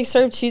 Yeah. Do they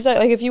serve cheese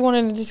like if you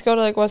wanted to just go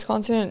to like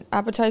Wisconsin and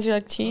appetizer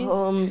like cheese?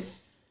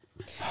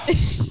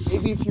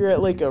 Maybe if you're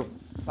at like a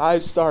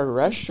 5-star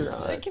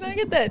restaurant. Can I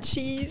get that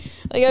cheese?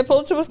 Like, I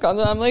pulled up to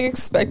Wisconsin, I'm like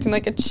expecting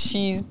like a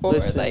cheese board,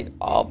 Listen, like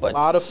all but A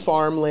lot of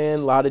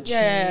farmland, a lot of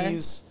Yeah.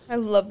 cheese, I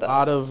love that.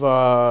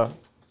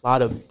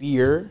 lot of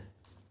beer.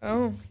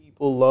 Oh,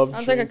 People love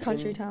sounds like a drinking.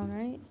 country town,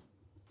 right?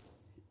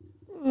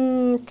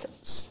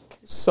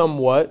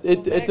 Somewhat.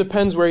 It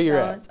depends where you're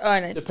at. Oh,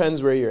 nice.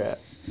 Depends where you're at.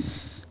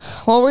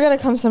 Well, we're gonna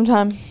come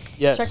sometime.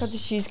 Yes. Check out the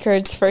cheese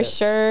curds for Yes.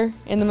 sure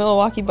in the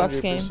Milwaukee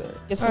Bucks game.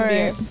 100%. Get some All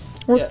beer. right.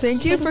 Well, Yes.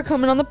 thank you for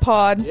coming on the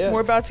pod. Yeah. We're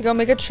about to go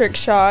make a trick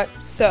shot.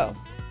 So